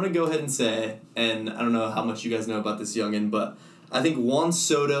 So I'm going to go ahead and say, and I don't know how much you guys know about this youngin', but I think Juan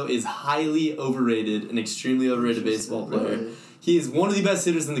Soto is highly overrated, an extremely overrated baseball player. Really? He is one of the best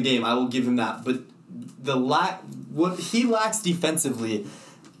hitters in the game. I will give him that. But what he lacks defensively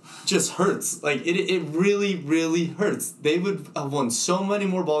just hurts. Like it really, really hurts. They would have won so many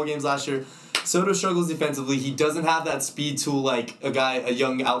more ball games last year. Soto struggles defensively. He doesn't have that speed tool like a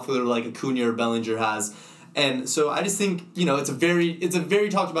young outfielder like Acuna or Bellinger has. And so I just think, it's a very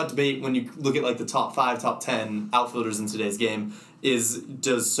talked about debate when you look at like the top 5, top 10 outfielders in today's game is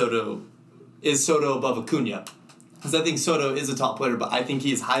Soto above Acuna? Because I think Soto is a top player, but I think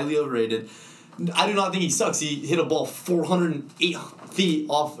he is highly overrated. I do not think he sucks. He hit a ball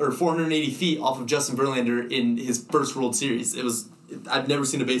 480 feet off of Justin Verlander in his first World Series. I've never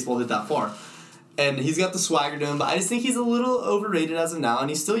seen a baseball hit that far. And he's got the swagger to him, but I just think he's a little overrated as of now, and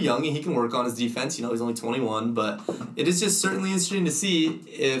he's still young, and he can work on his defense. You know, he's only 21, but it is just certainly interesting to see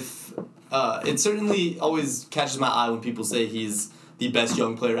if... it certainly always catches my eye when people say he's the best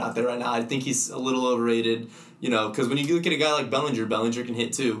young player out there right now. I think he's a little overrated, you know, because when you look at a guy like Bellinger can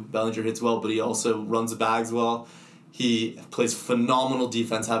hit too. Bellinger hits well, but he also runs the bags well. He plays phenomenal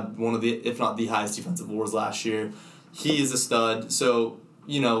defense, had one of the, if not the highest defensive wars last year. He is a stud, so...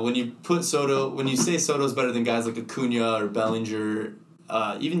 You know, when you say Soto's better than guys like Acuna or Bellinger,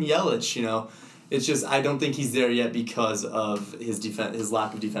 even Yelich, you know, it's just I don't think he's there yet because of his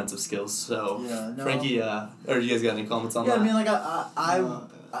lack of defensive skills. So, yeah, no. Frankie, or you guys got any comments on that? Yeah, I mean, like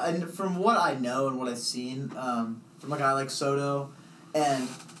I from what I know and what I've seen from a guy like Soto, and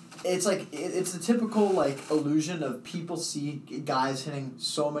it's like it's a typical like illusion of people see guys hitting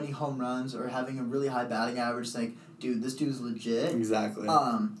so many home runs or having a really high batting average, think, dude, this dude's legit. Exactly.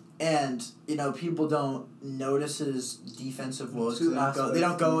 And you know, people don't notice his defensive woes. They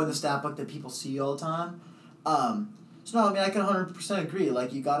don't go in the stat book that people see all the time. So no, I mean, I can 100% agree.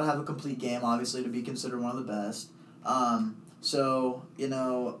 Like, you gotta have a complete game, obviously, to be considered one of the best. So, you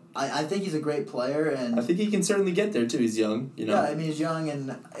know, I think he's a great player, and I think he can certainly get there too. He's young, you know. Yeah, I mean, he's young,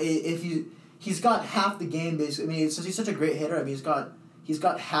 and if he's got half the game basically. I mean, since he's such a great hitter, I mean, he's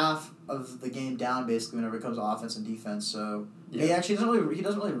got half of the game down basically whenever it comes to offense and defense. So yeah. He doesn't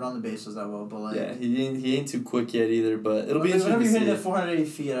really run the bases that well, but like he ain't too quick yet either. But it'll be interesting. Whenever you're hitting at 480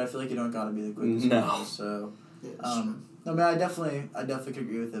 feet, I feel like you don't gotta be the quickest. No. Guy, so no, man, I definitely could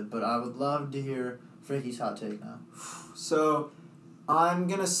agree with it, but I would love to hear Frankie's hot take now. So, I'm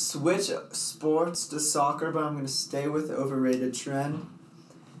gonna switch sports to soccer, but I'm gonna stay with the overrated trend.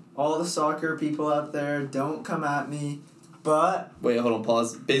 All the soccer people out there, don't come at me. But wait, hold on,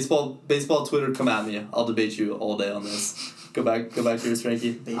 pause. Baseball Twitter, come at me. I'll debate you all day on this. Go back to yours,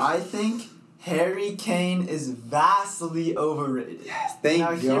 Frankie. I think Harry Kane is vastly overrated. Yes,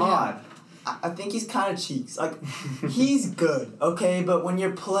 thank God. I think he's kind of cheeks. Like, he's good, okay? But when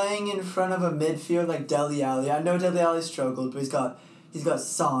you're playing in front of a midfield like Dele Alli, I know Dele Alli struggled, but he's got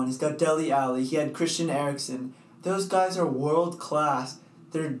Son, he's got Dele Alli, he had Christian Eriksen. Those guys are world class.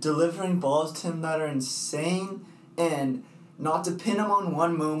 They're delivering balls to him that are insane, and not to pin him on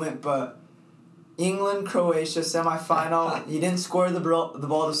one moment, but England-Croatia semifinal, he didn't score the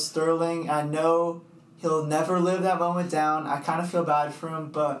ball to Sterling. I know he'll never live that moment down. I kind of feel bad for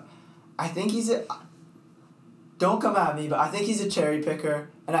him, but I think don't come at me, but I think he's a cherry picker,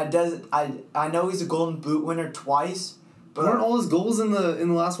 and I know he's a Golden Boot winner twice. But weren't all his goals in the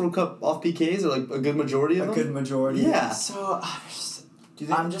last World Cup off PKs, or like a good majority of them? A good majority. Yeah. So I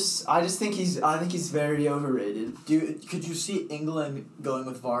just think he's very overrated. Could you see England going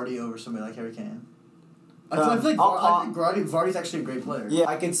with Vardy over somebody like Harry Kane? I think Vardy's actually a great player. Yeah,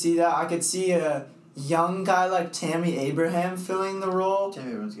 I could see that. I could see a young guy like Tammy Abraham filling the role.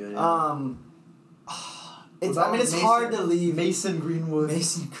 Tammy Abraham's good. Yeah. It's hard to leave Mason Greenwood.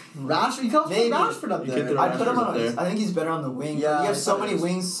 Rashford. You can't put Rashford up there. I'd put him on. I think he's better on the wing. Yeah, you have so many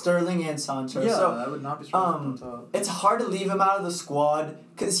wings, Sterling and Sancho. Yeah, so, I would not be surprised. It's hard to leave him out of the squad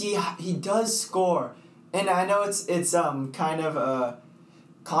because he does score, and I know it's kind of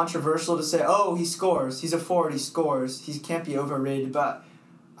controversial to say, oh, he scores. He's a forward. He scores. He can't be overrated, but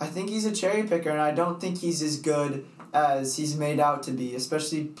I think he's a cherry picker, and I don't think he's as good as he's made out to be,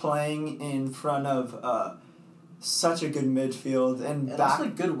 especially playing in front of such a good midfield and back. Also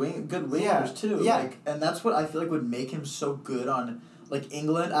like good wingers too. Yeah. Like, and that's what I feel like would make him so good on like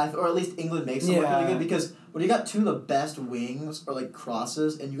England, or at least England makes him look really good, because when you got two of the best wings or like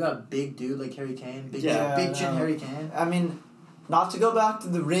crosses, and you got a big dude like Harry Kane, big chin Harry Kane. I mean, not to go back to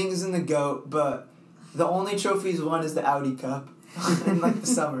the rings and the GOAT, but the only trophy he's won is the Audi Cup in like the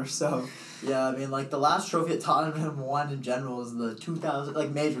summer. So. Yeah, I mean, like the last trophy that Tottenham won in general is the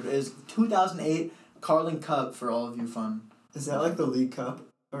 2008 Carling Cup for all of you fun. Is that like the League Cup?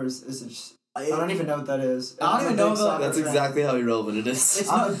 Or is it just... I don't even know what that is. I don't even know that's exactly how irrelevant it is.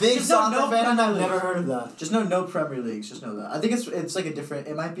 I'm a big soccer fan and I've never heard of that. Just no Premier Leagues, just know that. I think it's like a different...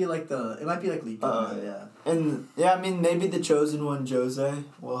 It might be like League Cup, yeah. And, yeah, I mean, maybe the chosen one, Jose,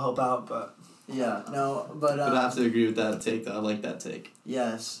 will help out, but... Yeah, no, but... I have to agree with that take, though. I like that take.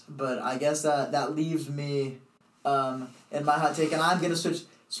 Yes, but I guess that leaves me in my hot take, and I'm going to switch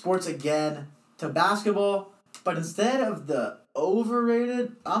sports again to basketball, but instead of the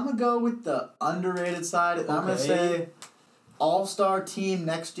overrated, I'm going to go with the underrated side. Okay. I'm going to say all-star team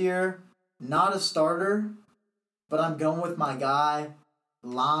next year, not a starter, but I'm going with my guy,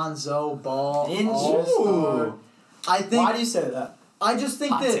 Lonzo Ball, all-star. I think... Why do you say that? I just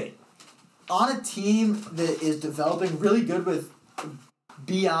think that... On a team that is developing really good with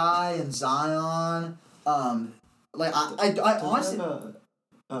BI and Zion. Like I honestly.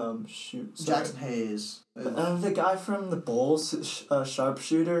 Jackson Hayes. The guy from the Bulls,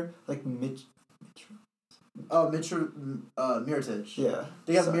 sharpshooter, like Mitch. Oh, Mirotic. Yeah.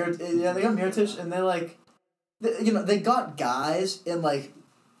 They got Mirotic, and they like, they got guys, and like,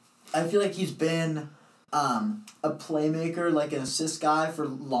 I feel like he's been, a playmaker, like an assist guy for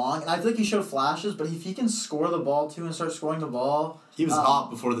long, and I feel like he showed flashes, but if he can score the ball too and start scoring the ball. He was hot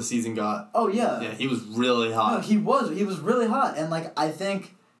before the season got. Oh yeah. Yeah, he was really hot. No, he was really hot, and like I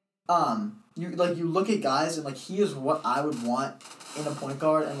think, you look at guys and like he is what I would want in a point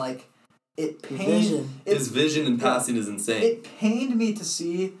guard, and like it pained his vision and passing is insane. It pained me to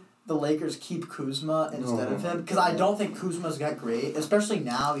see the Lakers keep Kuzma instead of him, because I don't think Kuzma's that great, especially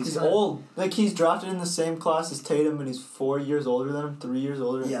now. He's old. Like, he's drafted in the same class as Tatum, and he's 4 years older than him, 3 years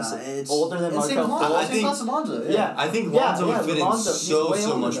older. Yeah, it's older than Markelle Fultz. I think Lonzo would fit in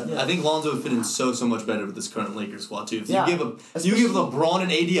so much. I think Lonzo would fit in so much better with this current Lakers squad too. If you give LeBron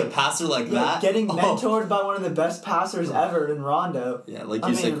and AD a passer like that, getting mentored by one of the best passers ever in Rondo. Yeah, like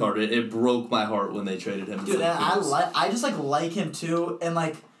you said, Carter, it broke my heart when they traded him. Dude, and I just like him too, and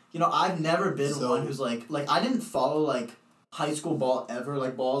like. I've never been one who's like I didn't follow like high school ball ever,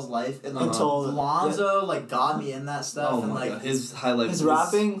 like ball's life, and like until Lonzo like got me in that stuff. Oh and my like God. His highlights. His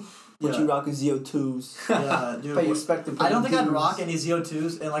rapping. Would you rock a ZO2s? Yeah, dude. But you expect to I don't think I'd rock any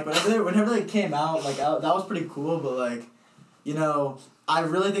ZO2s, and like whenever they came out, like that was pretty cool. But like, I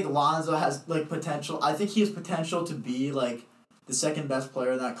really think Lonzo has like potential. I think he has potential to be like the second best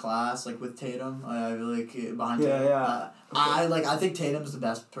player in that class, like with Tatum. I really like behind Tatum. Yeah. I think Tatum's the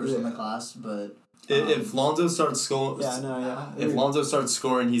best person in the class, but if Lonzo starts scoring, if Lonzo starts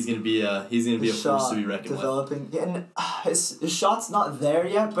scoring, he's gonna be a force to be reckoned with. Yeah, and his shot's not there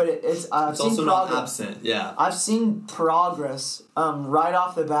yet, but it's also not absent. Yeah, I've seen progress. Right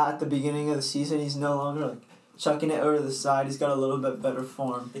off the bat at the beginning of the season, he's no longer like chucking it over the side. He's got a little bit better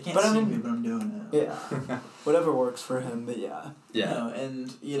form. They can't see me, but I'm doing it. Yeah, whatever works for him. But yeah.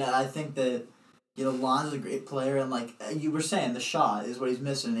 And I think that. Lonzo's a great player, and like you were saying, the shot is what he's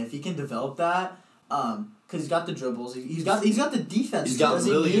missing. If he can develop that, because he's got the dribbles, he's got the defense. He's got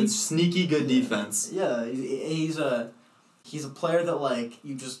really good, sneaky good defense. Yeah, he's a player that like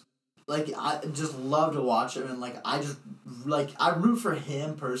you just like I just love to watch him, and like I root for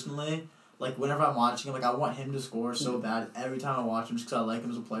him personally. Like whenever I'm watching him, like I want him to score so bad every time I watch him, just because I like him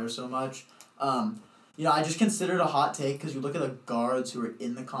as a player so much. I just consider it a hot take because you look at the guards who are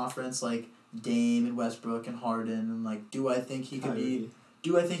in the conference, like Dame and Westbrook and Harden, and like, do I think he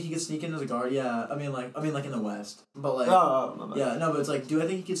could sneak in as a guard? Yeah, I mean like in the West, but like, but it's like, do I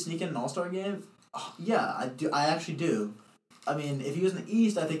think he could sneak in an All-Star game? Oh, yeah, I do. I actually do. I mean, if he was in the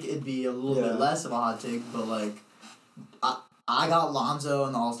East, I think it'd be a little bit less of a hot take, but like, I got Lonzo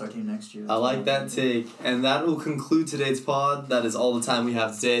on the All-Star team next year. I like that take. And that will conclude today's pod. That is all the time we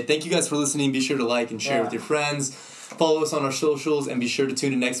have today. Thank you guys for listening. Be sure to like and share with your friends. Follow us on our socials, and be sure to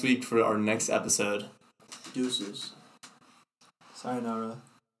tune in next week for our next episode. Deuces. Sayonara.